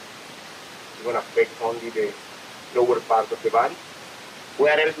 It's going to affect only the lower part of the body.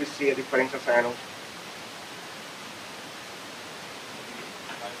 Where else we see a differential cyanosis?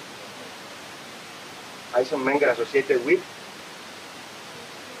 Eisenmenger associated with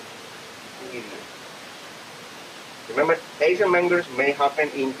PDA. Remember, Eisenmengers may happen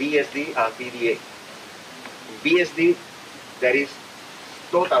in BSD and PDA. In BSD, there is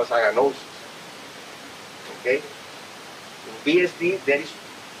total cyanosis. Okay? In BSD, there is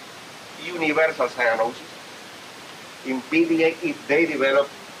universal cyanosis. In PDA, if they develop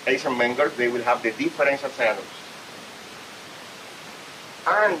Eisenmenger, they will have the differential cyanosis.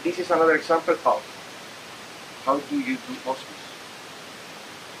 And this is another example of how do you do hospice.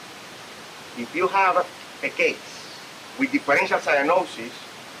 If you have a case with differential cyanosis,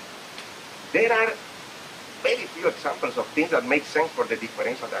 there are very few examples of things that make sense for the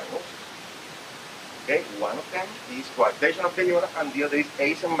differential diagnosis. Okay, one of them is coarctation of the aorta, and the other is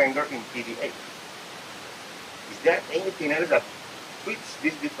Eisenmenger in PDA. Is there anything else that fits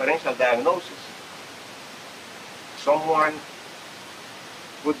this differential diagnosis? Someone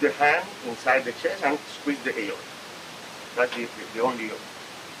put the hand inside the chest and squeeze the aorta. That's the only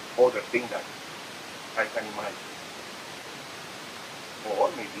other thing that I can imagine.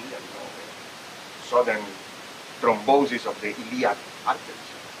 Or maybe, I don't know, sudden thrombosis of the iliac arteries,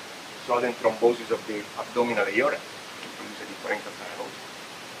 sudden thrombosis of the abdominal aorta, to produce a differential cyanosis.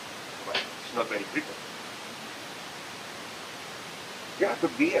 But it's not very frequent. Yeah, it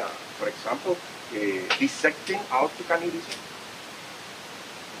could be, for example, dissecting aortic aneurysm.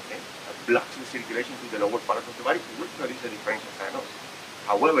 Okay, that blocks the circulation to the lower part of the body, will produce a differential cyanosis.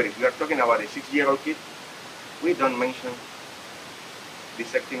 However, if we are talking about a 6-year-old kid, we don't mention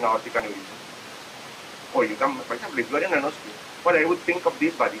dissecting aortic aneurysm. Or you can, for example, if you are in an hospital, well, I would think of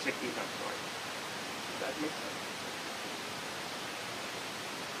this, but it's a kid, I'm sorry. That makes sense.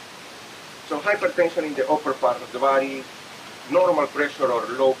 So hypertension in the upper part of the body, normal pressure or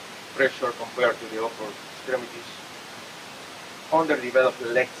low pressure compared to the upper extremities, underdeveloped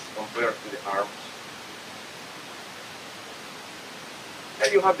legs compared to the arms.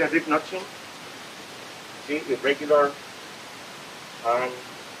 Then you have the rib notching, see, irregular and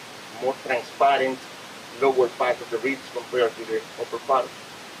more transparent lower part of the ribs compared to the upper part.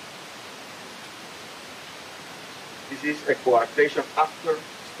 This is a coarctation after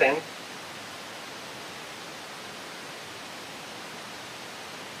stent.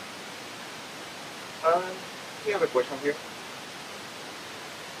 And we have a question here.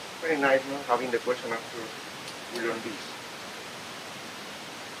 Very nice, no? Having the question after we learn this.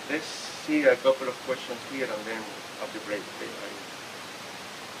 Let's see a couple of questions here and then of the break. Okay?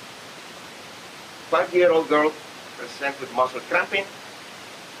 5-year-old girl present with muscle cramping.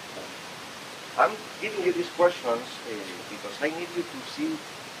 I'm giving you these questions because I need you to see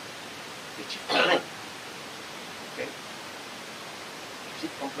the chief complaint. Okay?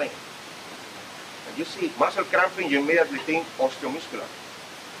 Chief complaint. And you see muscle cramping, you immediately think osteomuscular.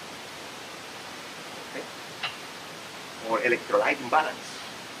 Okay? Or electrolyte imbalance.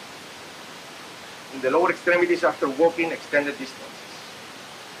 In the lower extremities after walking extended distances.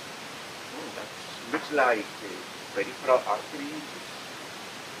 That looks like peripheral artery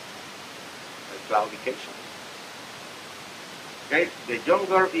claudication. Okay, the young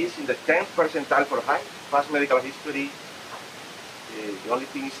girl is in the 10th percentile for height. Past medical history, the only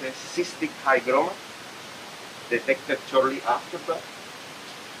thing is a cystic hygroma detected shortly after birth.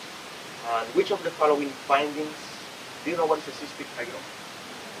 And which of the following findings, do you know what is a cystic hygroma?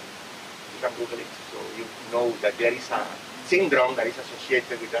 You can Google it, so you know that there is a syndrome that is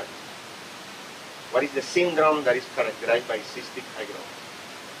associated with that. What is the syndrome that is characterized by cystic hygroma?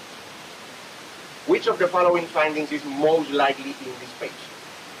 Which of the following findings is most likely in this patient?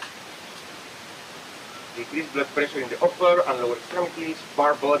 Decreased blood pressure in the upper and lower extremities,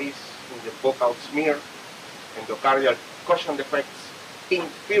 bar bodies in the buccal smear, endocardial cushion defects,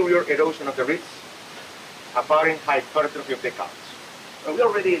 inferior erosion of the ribs, apparent hypertrophy of the calves. Well, we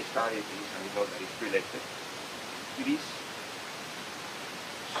already studied this and we know that it's related to this.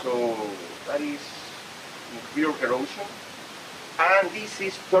 So that is inferior erosion, and this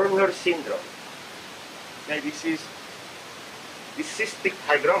is Turner syndrome. Okay, this cystic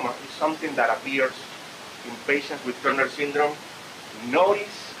hygroma is something that appears in patients with Turner syndrome.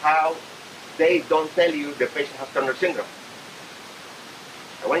 Notice how they don't tell you the patient has Turner syndrome.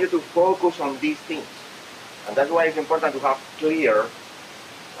 I want you to focus on these things, and that's why it's important to have clear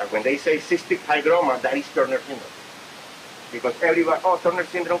that when they say cystic hygroma, that is Turner syndrome. Because everybody, oh, Turner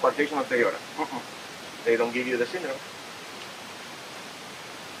syndrome, quadration of the aorta. They don't give you the syndrome.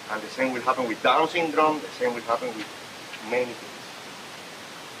 And the same will happen with Down syndrome, the same will happen with many things.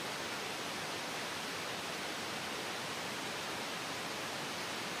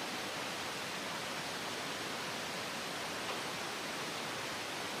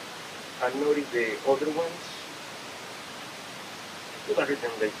 And notice the other ones. You can read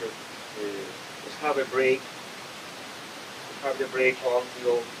them later. Let's have a break. Have the break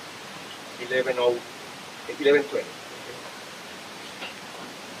until 11:20.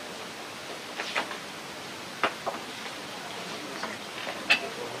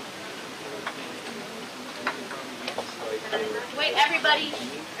 Wait, everybody, give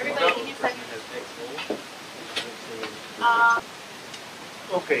me a second.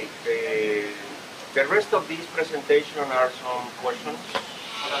 Okay, the rest of this presentation are some questions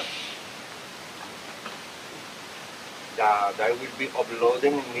that I will be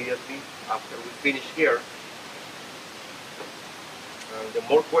uploading immediately after we finish here. And the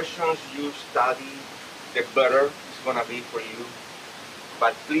more questions you study, the better it's going to be for you.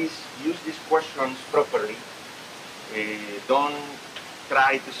 But please use these questions properly. Don't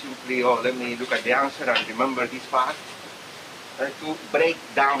try to simply, oh, let me look at the answer and remember this fact. Try to break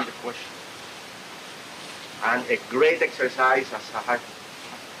down the question. And a great exercise, as I have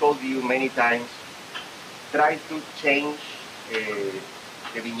told you many times, try to change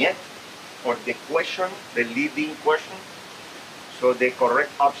the vignette or the question, the leading question. So the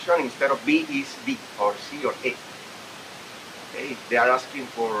correct option instead of B is D or C or A. Okay, if they are asking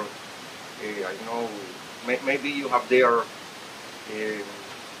for, I don't know, maybe you have there,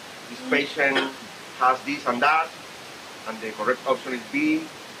 this patient has this and that, and the correct option is B,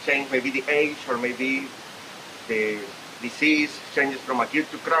 change maybe the age or maybe the disease changes from acute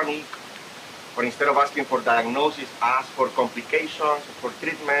to chronic, or instead of asking for diagnosis, ask for complications, for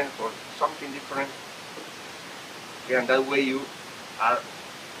treatment, or something different. Okay, and that way you are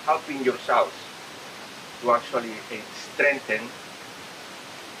helping yourselves to actually strengthen,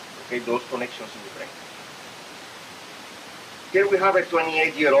 okay, those connections in the brain. Here we have a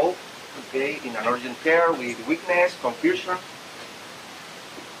 28-year-old, okay, in an urgent care with weakness, confusion,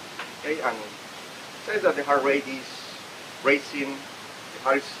 okay, and it says that the heart rate is racing, the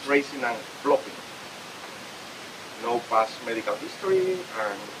heart is racing and flopping. No past medical history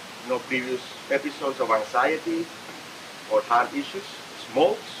and no previous episodes of anxiety or heart issues.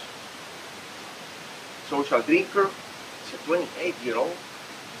 Smokes, social drinker. It's a 28-year-old,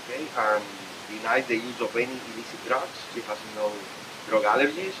 okay, and denies the use of any illicit drugs. She has no drug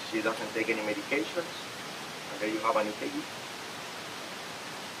allergies. She doesn't take any medications. And there you have an EKG.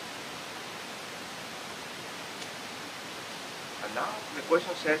 And now the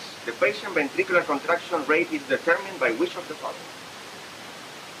question says, the patient ventricular contraction rate is determined by which of the following?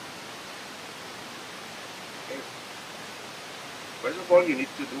 Okay. First of all, you need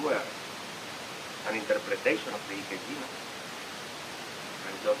to do an interpretation of the EKG. No?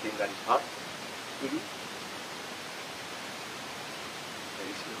 And don't think that is hard to do. There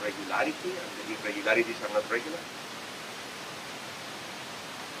is irregularity, and the irregularities are not regular.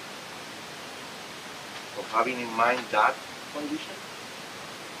 So having in mind that condition,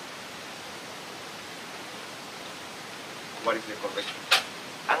 what is the correct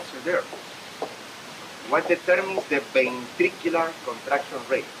answer there? What determines the ventricular contraction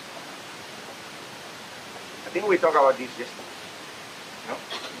rate? I think we talked about this yesterday. No?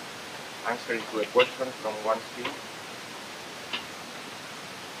 Answering to a question from one student.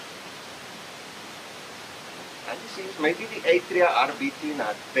 And this is maybe the atria are beating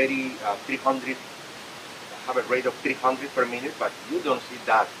at 300, have a rate of 300 per minute, but you don't see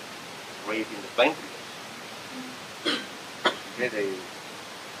that rate in the ventricles. Okay, the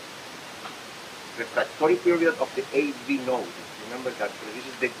refractory period of the AV node, remember that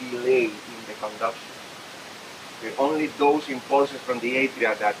produces the delay in the conduction. Only those impulses from the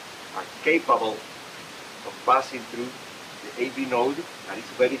atria that are capable of passing through the AV node, that is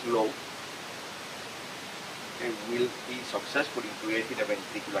very slow, will be successful in creating a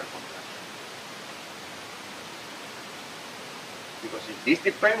ventricular contraction. Because if this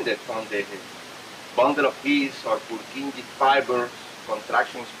depended on the bundle of His or Purkinje fibers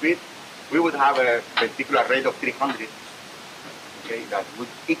contraction speed, we would have a ventricular rate of 300, okay, that would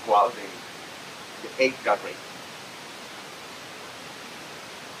equal the 8 gut rate.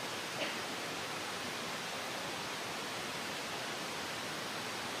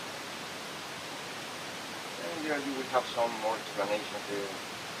 And here you will have some more explanation there.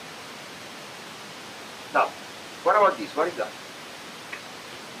 Now, what about this? What is that?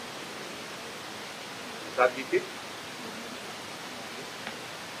 Is that lipid?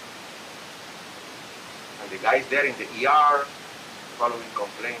 And the guys there in the ER following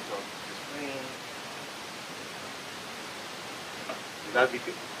complaints of the spleen. Is that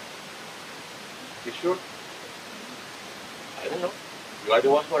lipid? You sure? I don't know. You are the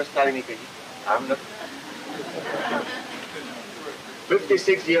ones who are studying EKG. I'm not.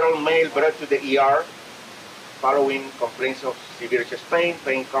 56-year-old male brought to the ER following complaints of severe chest pain.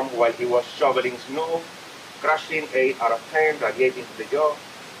 Pain come while he was shoveling snow, crushing 8 out of 10, radiating to the jaw.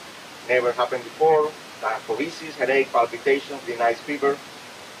 Never happened before. Diaphoresis, headache, palpitations, denies fever,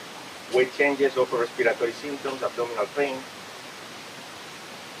 weight changes, upper respiratory symptoms, abdominal pain.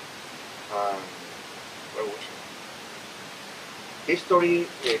 Where was it? History,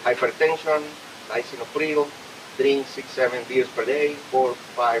 hypertension, lisinopril, drink 6-7 beers per day,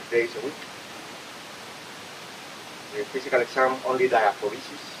 4-5 days a week. The physical exam, only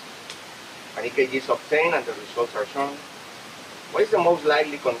diaphoresis. An EKG is obtained and the results are shown. What is the most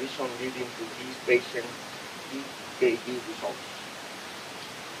likely condition leading to these patient EKG results?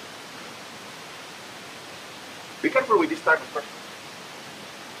 Be careful with this type of question.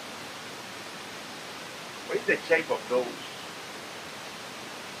 What is the shape of those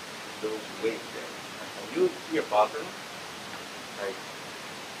waves there? Can you see a pattern? Like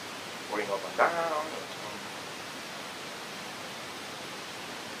going up and down?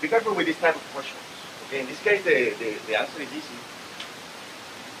 Be careful with this type of questions. Okay, in this case, the answer is easy.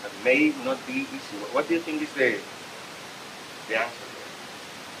 But may not be easy. What do you think is the answer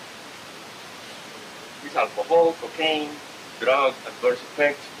there? Is alcohol, cocaine, drug, adverse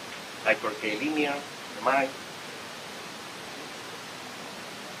effects, hyperkalemia, MI?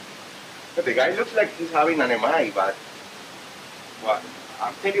 But the guy looks like he's having an MI, but well,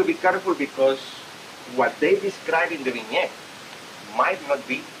 I'm telling you, be careful because what they describe in the vignette might not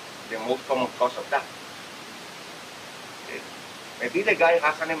be the most common cause of that. Okay. Maybe the guy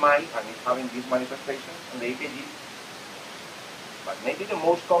has an MI and is having these manifestations on the EKG, but maybe the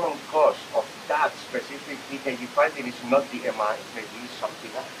most common cause of that specific EKG finding is not the MI, maybe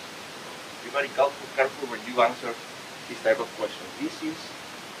something else. Be very careful when you answer this type of question. This is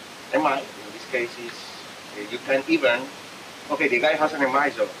MI, in this case is, you can even, okay, the guy has an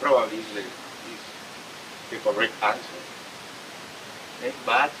MI, so probably is the correct answer. Okay,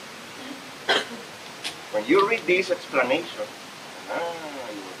 but when you read this explanation,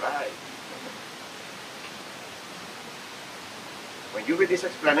 you're right. When you read this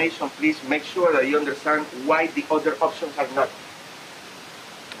explanation, please make sure that you understand why the other options are not.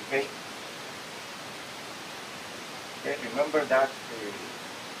 Okay? Okay, remember that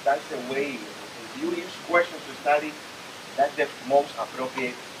that's the way, if you use questions to study, that's the most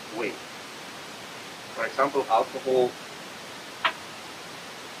appropriate way. For example, alcohol.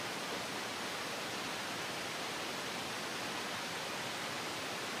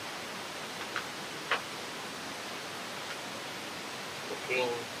 Cocaine.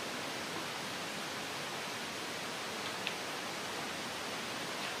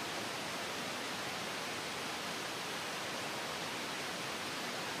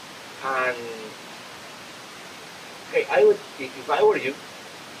 And okay, I would, if I were you,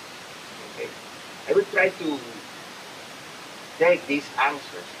 okay, I would try to take these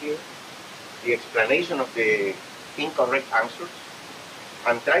answers here, the explanation of the incorrect answers,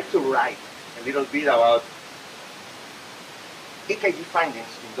 and try to write a little bit about EKG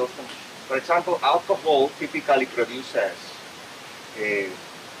findings in those conditions. For example, alcohol typically produces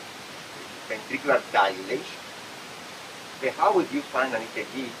ventricular dilation. Okay, how would you find an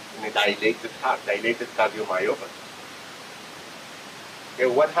EKG in a dilated heart, dilated cardiomyopathy? Okay,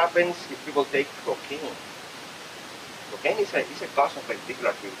 what happens if people take cocaine? Cocaine is a cause of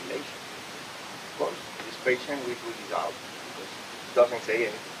ventricular fibrillation. Of course, this patient will rule it out because it doesn't say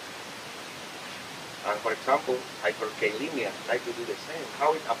anything. And for example, hyperkalemia, try to do the same.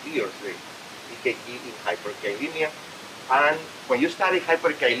 How it appears, the EKG in hyperkalemia. And when you study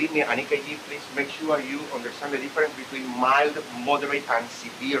hyperkalemia and EKG, please make sure you understand the difference between mild, moderate, and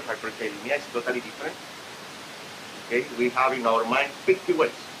severe hyperkalemia. It's totally different. Okay, we have in our mind 50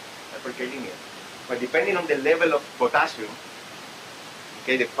 ways hyperkalemia. But depending on the level of potassium,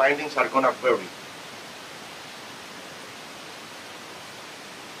 okay, the findings are going to vary.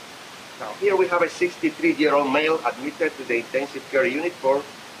 Now, here we have a 63-year-old male admitted to the intensive care unit for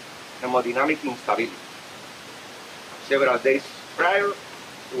hemodynamic instability. Several days prior,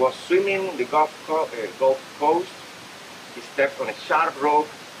 he was swimming in the Gulf Coast. He stepped on a sharp rock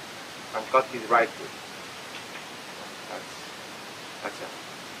and cut his right foot. That's a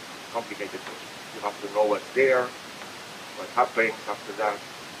complicated thing. You have to know what's there, what happens after that.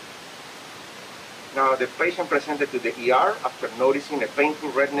 Now, the patient presented to the ER after noticing a painful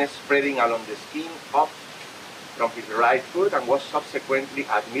redness spreading along the skin up from his right foot and was subsequently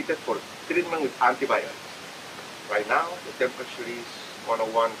admitted for treatment with antibiotics. Right now, the temperature is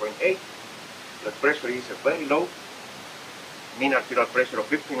 101.8. Blood pressure is very low. Mean arterial pressure of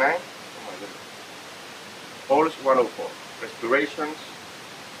 59. Oh my goodness. Pulse 104. Respirations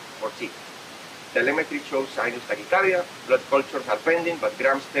 14. Telemetry shows sinus tachycardia. Blood cultures are pending, but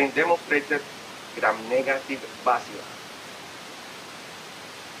gram stain demonstrated gram-negative bacilla.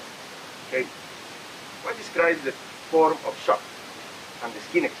 Okay. What describes the form of shock and the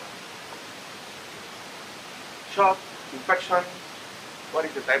skin exam? Shock, infection. What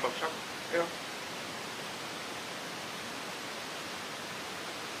is the type of shock? Yeah.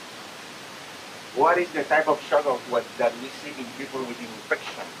 What is the type of shock of that we see in people with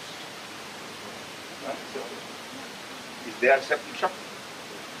infections? Is there septic shock?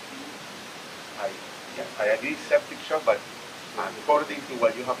 I agree, septic shock, but according to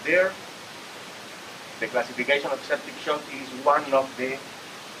what you have there, the classification of septic shock is one of the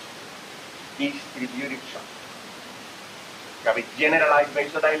distributive shock. You have a generalized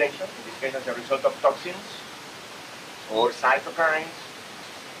vasodilation, in this case as a result of toxins or cytokines.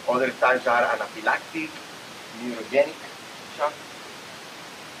 Other types are anaphylactic, neurogenic shock.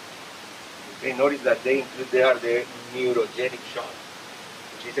 Okay, notice that they include there the neurogenic shock,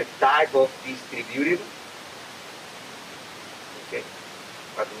 which is a type of distributive. Okay,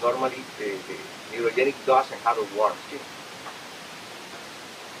 but normally the neurogenic doesn't have a warm skin.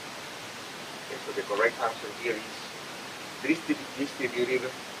 Okay, so the correct answer here is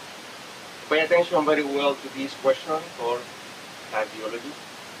distributive. Pay attention very well to this question for cardiology.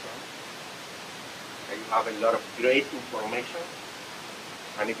 Okay, you have a lot of great information.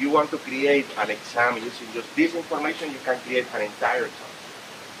 And if you want to create an exam using just this information, you can create an entire exam.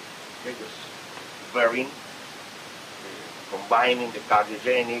 Okay, just varying, combining the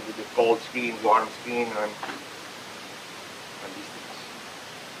cardiogenic with the cold skin, warm skin, and these things.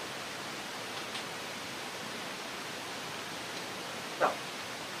 Now,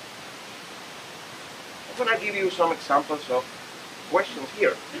 I'm going to give you some examples of questions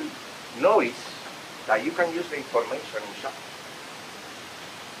here. Notice that you can use the information in shock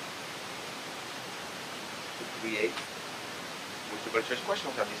to create multiple choice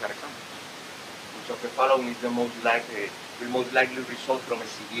questions, and these are examples. Which of the following is will most likely result from a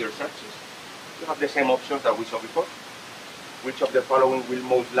severe sepsis? You have the same options that we saw before. Which of the following will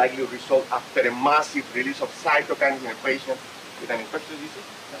most likely result after a massive release of cytokines in a patient with an infectious disease?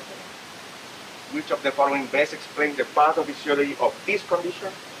 Which of the following best explains the pathophysiology of this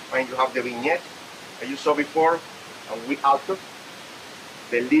condition? And you have the vignette that you saw before, and we altered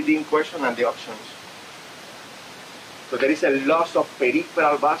the leading question and the options. So there is a loss of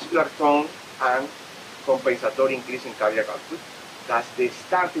peripheral vascular tone and compensatory increase in cardiac output. That's the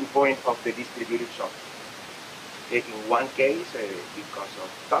starting point of the distributive shock. In one case, because of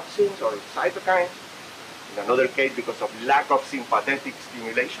toxins or cytokines. In another case, because of lack of sympathetic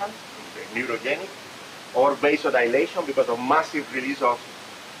stimulation, the neurogenic, or vasodilation because of massive release of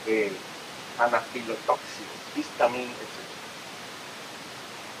anaphylotoxins, histamine, etc.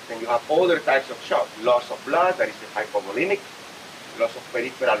 Then you have other types of shock. Loss of blood, that is the hypovolemic. Loss of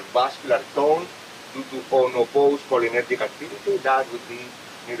peripheral vascular tone due to unopposed cholinergic activity, that would be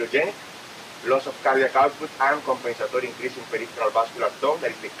neurogenic. Loss of cardiac output and compensatory increase in peripheral vascular tone,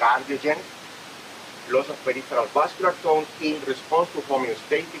 that is the cardiogenic. Loss of peripheral vascular tone in response to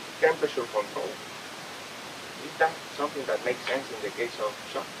homeostatic temperature control. Is that something that makes sense in the case of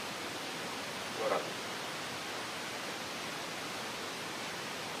shock? Not at all.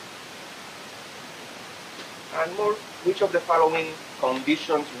 And more, which of the following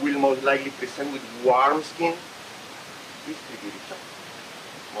conditions will most likely present with warm skin? Distributive shock.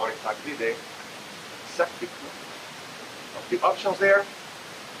 More exactly, the septic. Of the options there,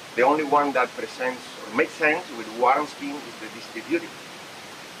 the only one that presents or makes sense with warm skin is the distributive.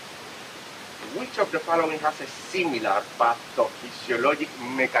 Which of the following has a similar pathophysiologic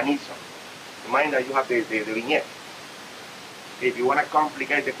mechanism? Mind that you have the vignette. If you want to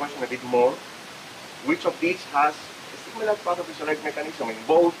complicate the question a bit more, which of these has a similar pathophysiologic mechanism? In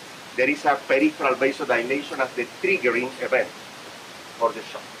both, there is a peripheral vasodilation as the triggering event for the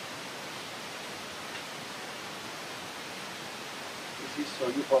shock. is so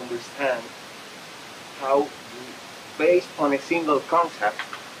you understand how, based on a single concept,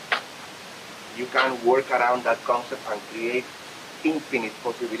 you can work around that concept and create infinite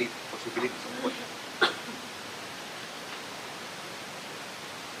possibilities of motion.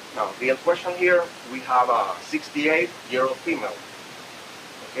 Now, real question here, we have a 68-year-old female.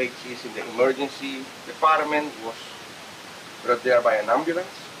 Okay, she's in the emergency department, was brought there by an ambulance.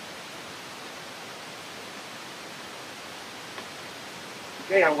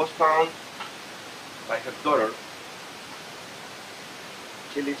 Okay, and was found by her daughter.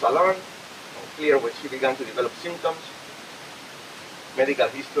 She lives alone, unclear when she began to develop symptoms. Medical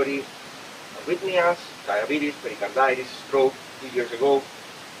history, arrhythmias, diabetes, pericarditis, stroke 2 years ago.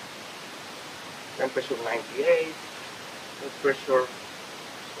 Temperature 98, blood pressure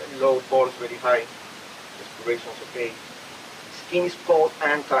very low, pulse very high, respiration's okay. Skin is cold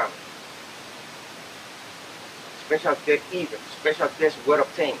and clammy. Special tests were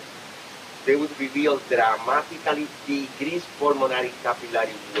obtained. They would reveal dramatically decreased pulmonary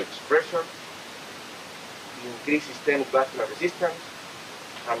capillary wedge pressure, increased systemic vascular resistance,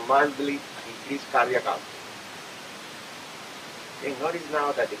 and mildly increased cardiac output. Okay, notice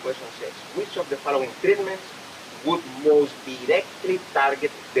now that the question says, which of the following treatments would most directly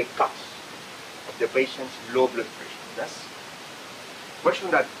target the cause of the patient's low blood pressure? That's a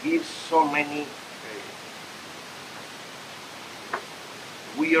question that gives so many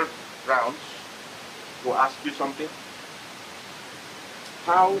weird rounds to ask you something.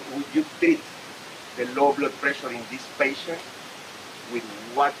 How would you treat the low blood pressure in this patient? With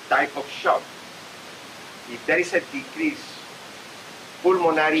what type of shock? If there is a decrease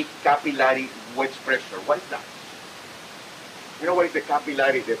pulmonary capillary wedge pressure, what is that? You know what is the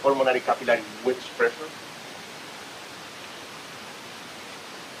pulmonary capillary wedge pressure?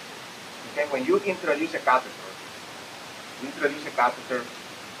 Okay, when you introduce a catheter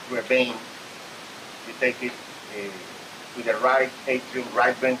through a vein, you take it to the right atrium,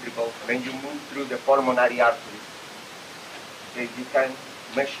 right ventricle, and then you move through the pulmonary artery. Okay, you can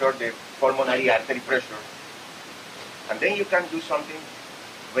measure the pulmonary artery pressure, and then you can do something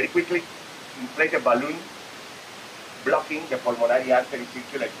very quickly, inflate a balloon, blocking the pulmonary artery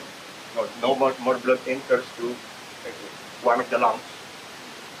circulation. So no more blood enters through one of the lungs.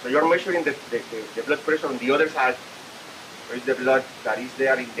 So you're measuring the blood pressure on the other side. There is the blood that is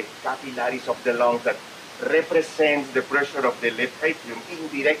there in the capillaries of the lungs that represents the pressure of the left atrium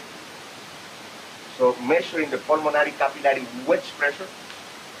indirectly. So measuring the pulmonary capillary wedge pressure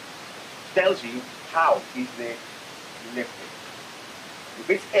tells you how is the left atrium. If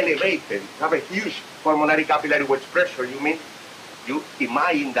it's elevated, have a huge pulmonary capillary wedge pressure, you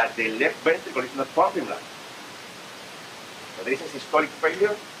imagine that the left ventricle is not pumping blood. So there is a systolic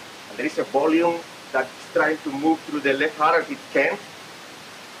failure, and there is a volume that's trying to move through the left heart and it can't.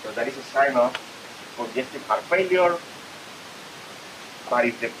 So that is a sign of congestive heart failure. But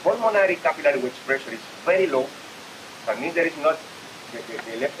if the pulmonary capillary wedge pressure is very low, that means there is not,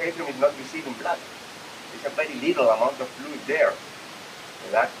 the left atrium is not receiving blood. There's a very little amount of fluid there.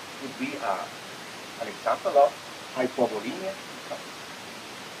 So that could be an example of hypovolemia.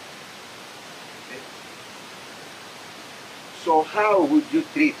 Okay. So how would you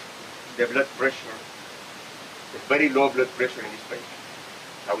treat the blood pressure, the very low blood pressure in this patient?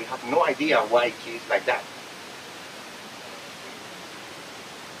 Now we have no idea why it is like that.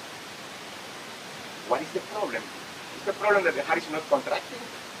 What is the problem? Is the problem that the heart is not contracting,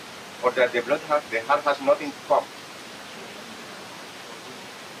 or that the heart has nothing to pump?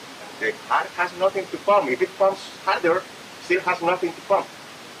 The heart has nothing to pump. If it pumps harder, still has nothing to pump.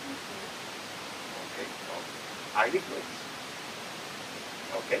 Okay, so adequate.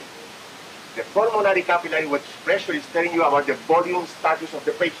 Okay. The pulmonary capillary wedge pressure is telling you about the volume status of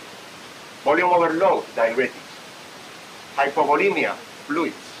the patient. Volume overload, diuretics. Hypovolemia,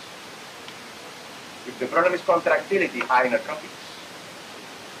 fluids. If the problem is contractility, inotropics.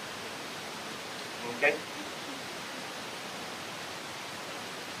 Okay?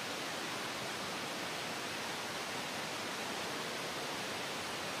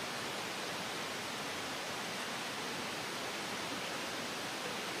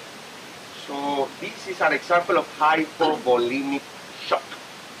 So this is an example of hypovolemic shock.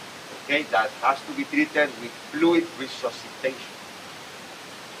 Okay, that has to be treated with fluid resuscitation.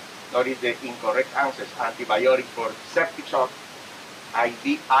 Notice the incorrect answers: antibiotic for septic shock,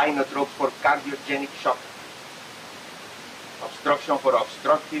 IV inotropes for cardiogenic shock, obstruction for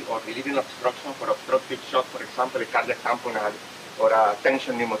obstructive or relieving obstruction for obstructive shock, for example, a cardiac tamponade or a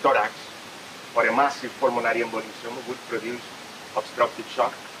tension pneumothorax or a massive pulmonary embolism would produce obstructive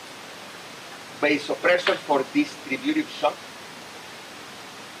shock. Vasopressor for distributive shock,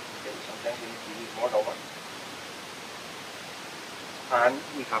 potentially we need more than one. And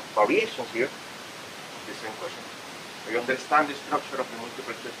we have variations here of the same question. We understand the structure of the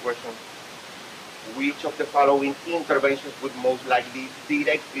multiple choice question. Which of the following interventions would most likely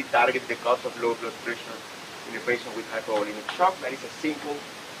directly target the cause of low blood pressure in a patient with hypovolemic shock? That is a simple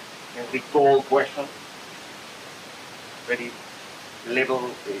and recall question. Very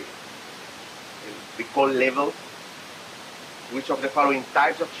level, recall level. Which of the following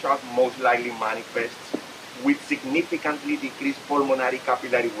types of shock most likely manifests with significantly decreased pulmonary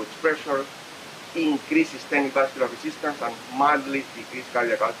capillary wedge pressure, increased systemic vascular resistance, and mildly decreased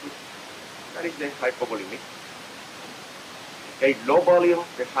cardiac output? That is the hypovolemic. Okay, low volume,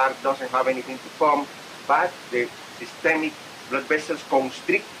 the heart doesn't have anything to pump, but the systemic blood vessels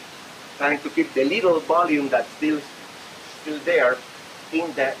constrict, trying to keep the little volume that's still there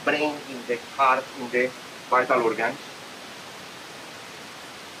in the brain, in the heart, in the vital organs.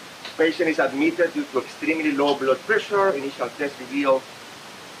 Patient is admitted due to extremely low blood pressure. Initial tests reveal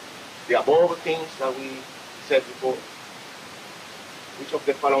the above things that we said before. Which of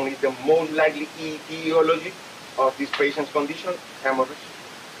the following is the most likely etiology of this patient's condition? Hemorrhage.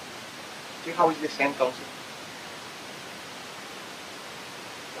 See how it's the same concept.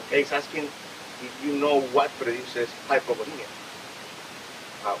 Okay, it's asking if you know what produces hypovolemia,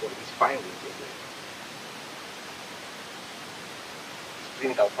 or this finding. It's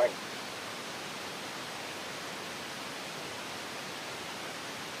clinical finding.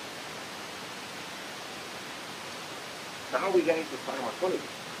 Now we get into pharmacology.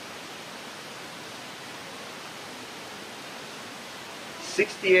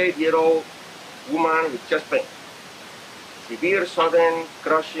 68-year-old woman with chest pain. Severe, sudden,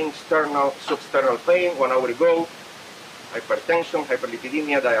 crushing substernal pain 1 hour ago. Hypertension,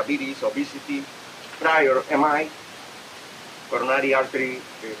 hyperlipidemia, diabetes, obesity, prior MI, coronary artery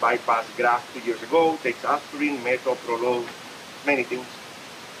bypass graft 2 years ago, takes aspirin, metoprolol, many things.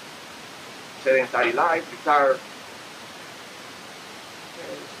 Sedentary life, retired.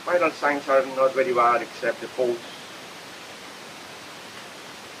 Vital signs are not very bad except the pulse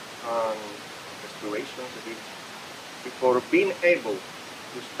and respirations a bit. Before being able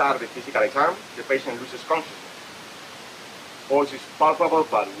to start the physical exam, the patient loses consciousness. Pulse is palpable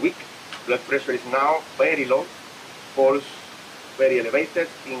but weak. Blood pressure is now very low. Pulse very elevated.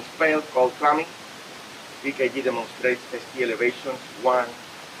 Things pale, cold, clammy. EKG demonstrates ST elevations, 1,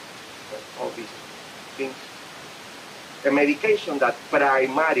 all these things. A medication that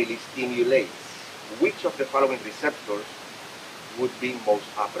primarily stimulates which of the following receptors would be most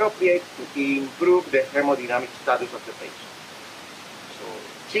appropriate to improve the hemodynamic status of the patient. So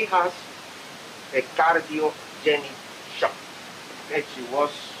she has a cardiogenic shock. Okay, she was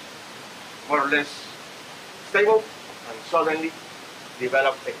more or less stable and suddenly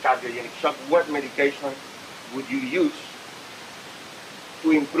developed a cardiogenic shock. What medication would you use to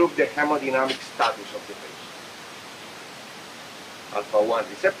improve the hemodynamic status of the patient? Alpha-1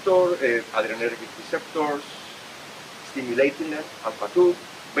 receptor, adrenergic receptors, stimulating them, alpha-2,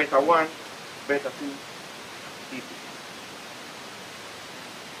 beta-1, beta-2, T2.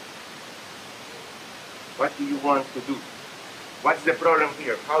 What do you want to do? What's the problem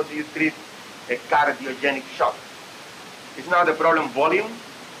here? How do you treat a cardiogenic shock? Is now the problem volume?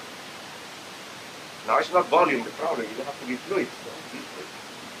 No, it's not volume the problem. You don't have to give fluids.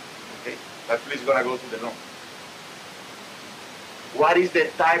 Okay, that fluid is going to go to the lung. What is the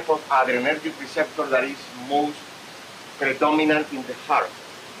type of adrenergic receptor that is most predominant in the heart?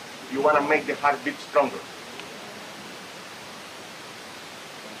 You want to make the heart beat stronger.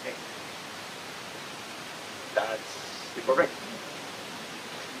 Okay. That's the correct.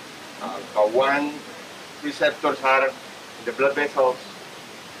 Alpha-1 receptors are in the blood vessels.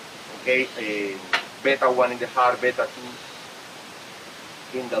 Okay. Beta-1 in the heart,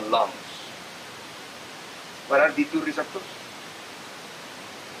 beta-2 in the lungs. What are D2 receptors?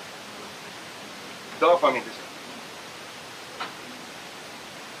 Dopamine receptor.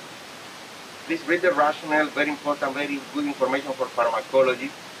 Please read the rationale, very important, very good information for pharmacology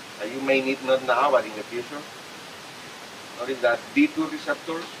that you may need not now but in the future. Notice that D2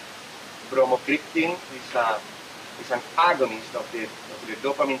 receptors, bromocriptine is an agonist of the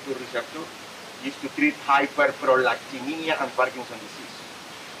dopamine 2 receptor, used to treat hyperprolactinemia and Parkinson's disease.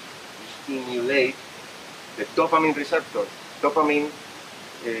 You stimulate the dopamine receptor. Dopamine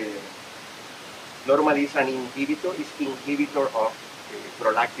normally is an inhibitor, of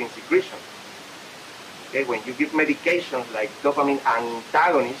prolactin secretion. Okay, when you give medications like dopamine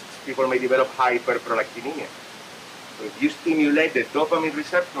antagonists, people may develop hyperprolactinemia. So if you stimulate the dopamine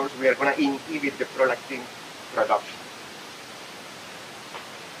receptors, we are going to inhibit the prolactin production.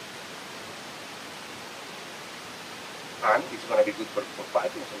 And it's going to be good for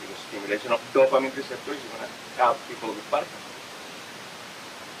Parkinson because stimulation of dopamine receptors is going to help people with Parkinson.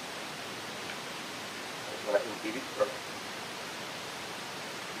 It's going to inhibit progress.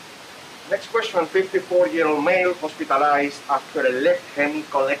 Next question, 54-year-old male hospitalized after a left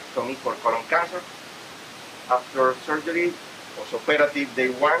hemicolectomy for colon cancer. After surgery, post-operative day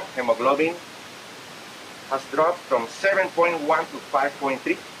 1, hemoglobin has dropped from 7.1 to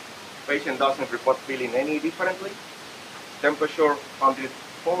 5.3. Patient doesn't report feeling any differently. Temperature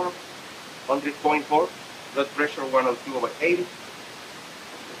 100.4, blood pressure 102/80.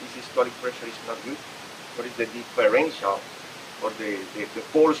 This systolic pressure is not good. What is the differential, or the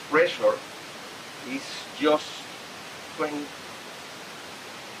pulse pressure is just 22.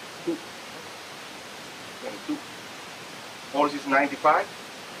 Pulse is 95.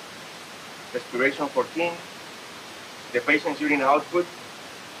 Respiration 14. The patient's urine output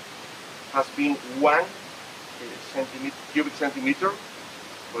has been 1 cubic centimeter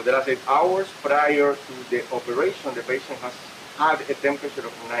for the last 8 hours. Prior to the operation, the patient has had a temperature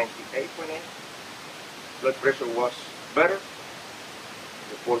of 98.8. Blood pressure was better.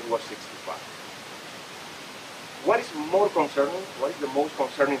 The pulse was 65. What is more concerning? What is the most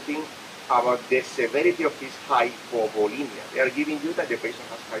concerning thing about the severity of his hypovolemia? They are giving you that the patient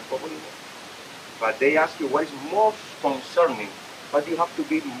has hypovolemia. But they ask you what is most concerning, what you have to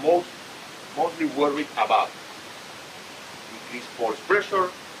be mostly worried about. Increased pulse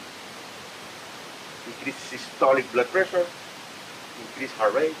pressure, increased systolic blood pressure, increased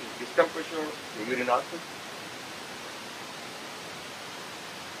heart rate, increased temperature, the urine output.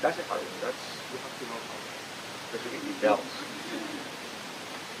 That's a hard one. You have to know something, especially else.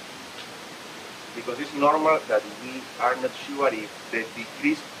 Because it's normal that we are not sure if the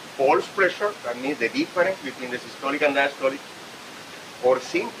decreased pulse pressure, that means the difference between the systolic and diastolic, or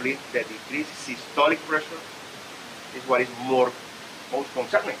simply the decreased systolic pressure is what is most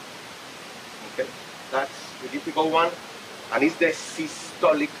concerning. Okay, that's the difficult one, and it's the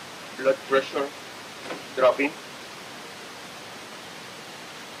systolic blood pressure dropping.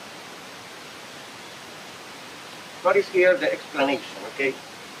 Notice here the explanation. Okay,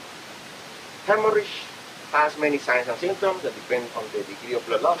 hemorrhage has many signs and symptoms that depend on the degree of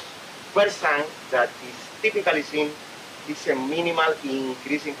blood loss. First sign that is typically seen is a minimal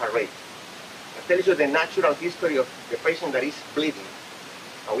increase in heart rate. That tells you the natural history of the patient that is bleeding,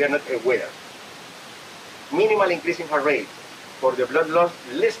 and we are not aware. Minimal increase in heart rate for the blood loss,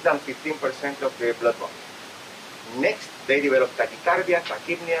 less than 15% of the blood volume. Next, they develop tachycardia,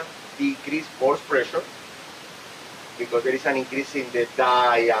 tachypnea, decreased pulse pressure, because there is an increase in the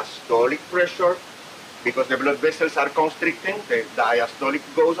diastolic pressure. Because the blood vessels are constricting, the diastolic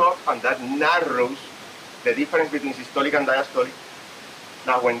goes up, and that narrows the difference between systolic and diastolic.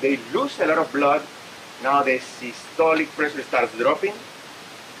 Now, when they lose a lot of blood, now the systolic pressure starts dropping,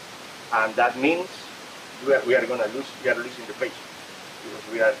 and that means we are losing the patient,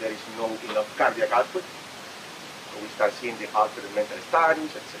 because there is no enough cardiac output. So we start seeing the altered mental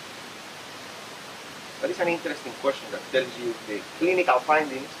status, etc. That is an interesting question that tells you the clinical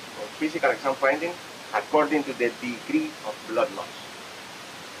findings or physical exam findings according to the degree of blood loss.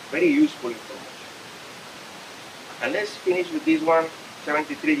 Very useful information. And let's finish with this one,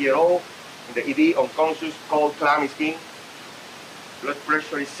 73-year-old in the ED, unconscious, cold, clammy skin. Blood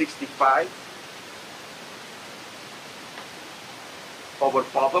pressure is 65. Over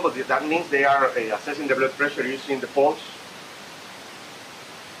palpable, that means they are assessing the blood pressure using the pulse.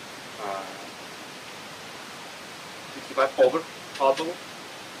 65 over palpable.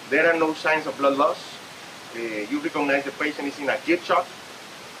 There are no signs of blood loss. You recognize the patient is in acute shock,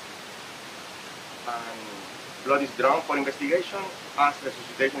 and blood is drawn for investigation as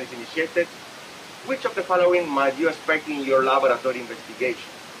resuscitation is initiated. Which of the following might you expect in your laboratory investigation?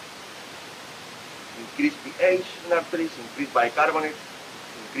 Increased pH in arteries, increased bicarbonate,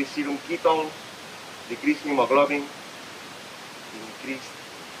 increased serum ketones, decreased hemoglobin, increased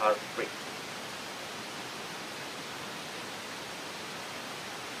heart rate.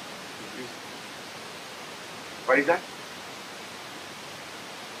 What is that?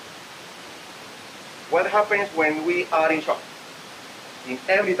 What happens when we are in shock? In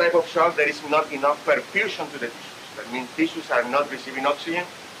every type of shock, there is not enough perfusion to the tissues. That means tissues are not receiving oxygen.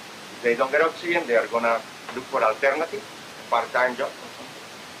 If they don't get oxygen, they are going to look for alternative, a part-time job or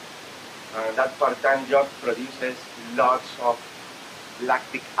something. And that part-time job produces lots of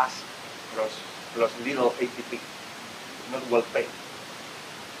lactic acid plus little ATP. It's not well paid.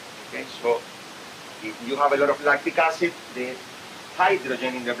 Okay, so if you have a lot of lactic acid, the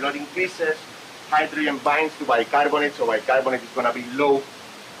hydrogen in the blood increases. Hydrogen binds to bicarbonate, so bicarbonate is going to be low.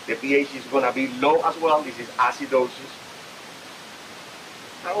 The pH is going to be low as well. This is acidosis.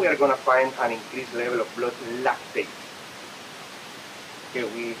 And we are going to find an increased level of blood lactate. Okay,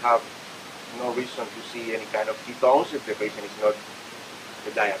 we have no reason to see any kind of ketones if the patient is not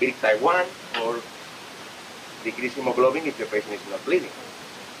a diabetic type 1, or decreased hemoglobin if the patient is not bleeding.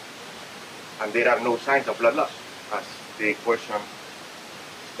 And there are no signs of blood loss, as the question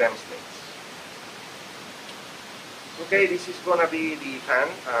stem states. Okay, this is going to be the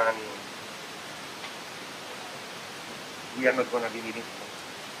hand, and we are not going to be needing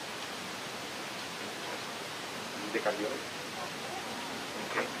the cardiologist.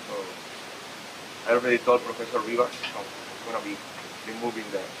 Okay, so I already told Professor Rivas I'm going to be removing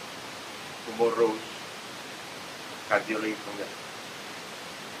the tomorrow's cardiology from there.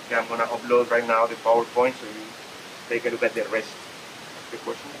 Okay, I'm going to upload right now the PowerPoint so you take a look at the rest of the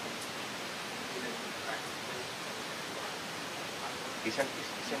question. Isn't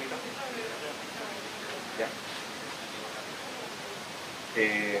it on? Yeah.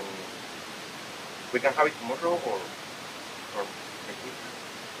 We can have it tomorrow or next week.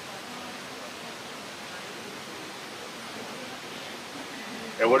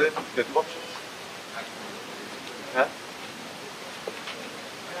 What are the two options? Huh?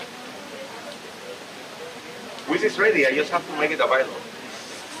 Which is ready, I just have to make it available.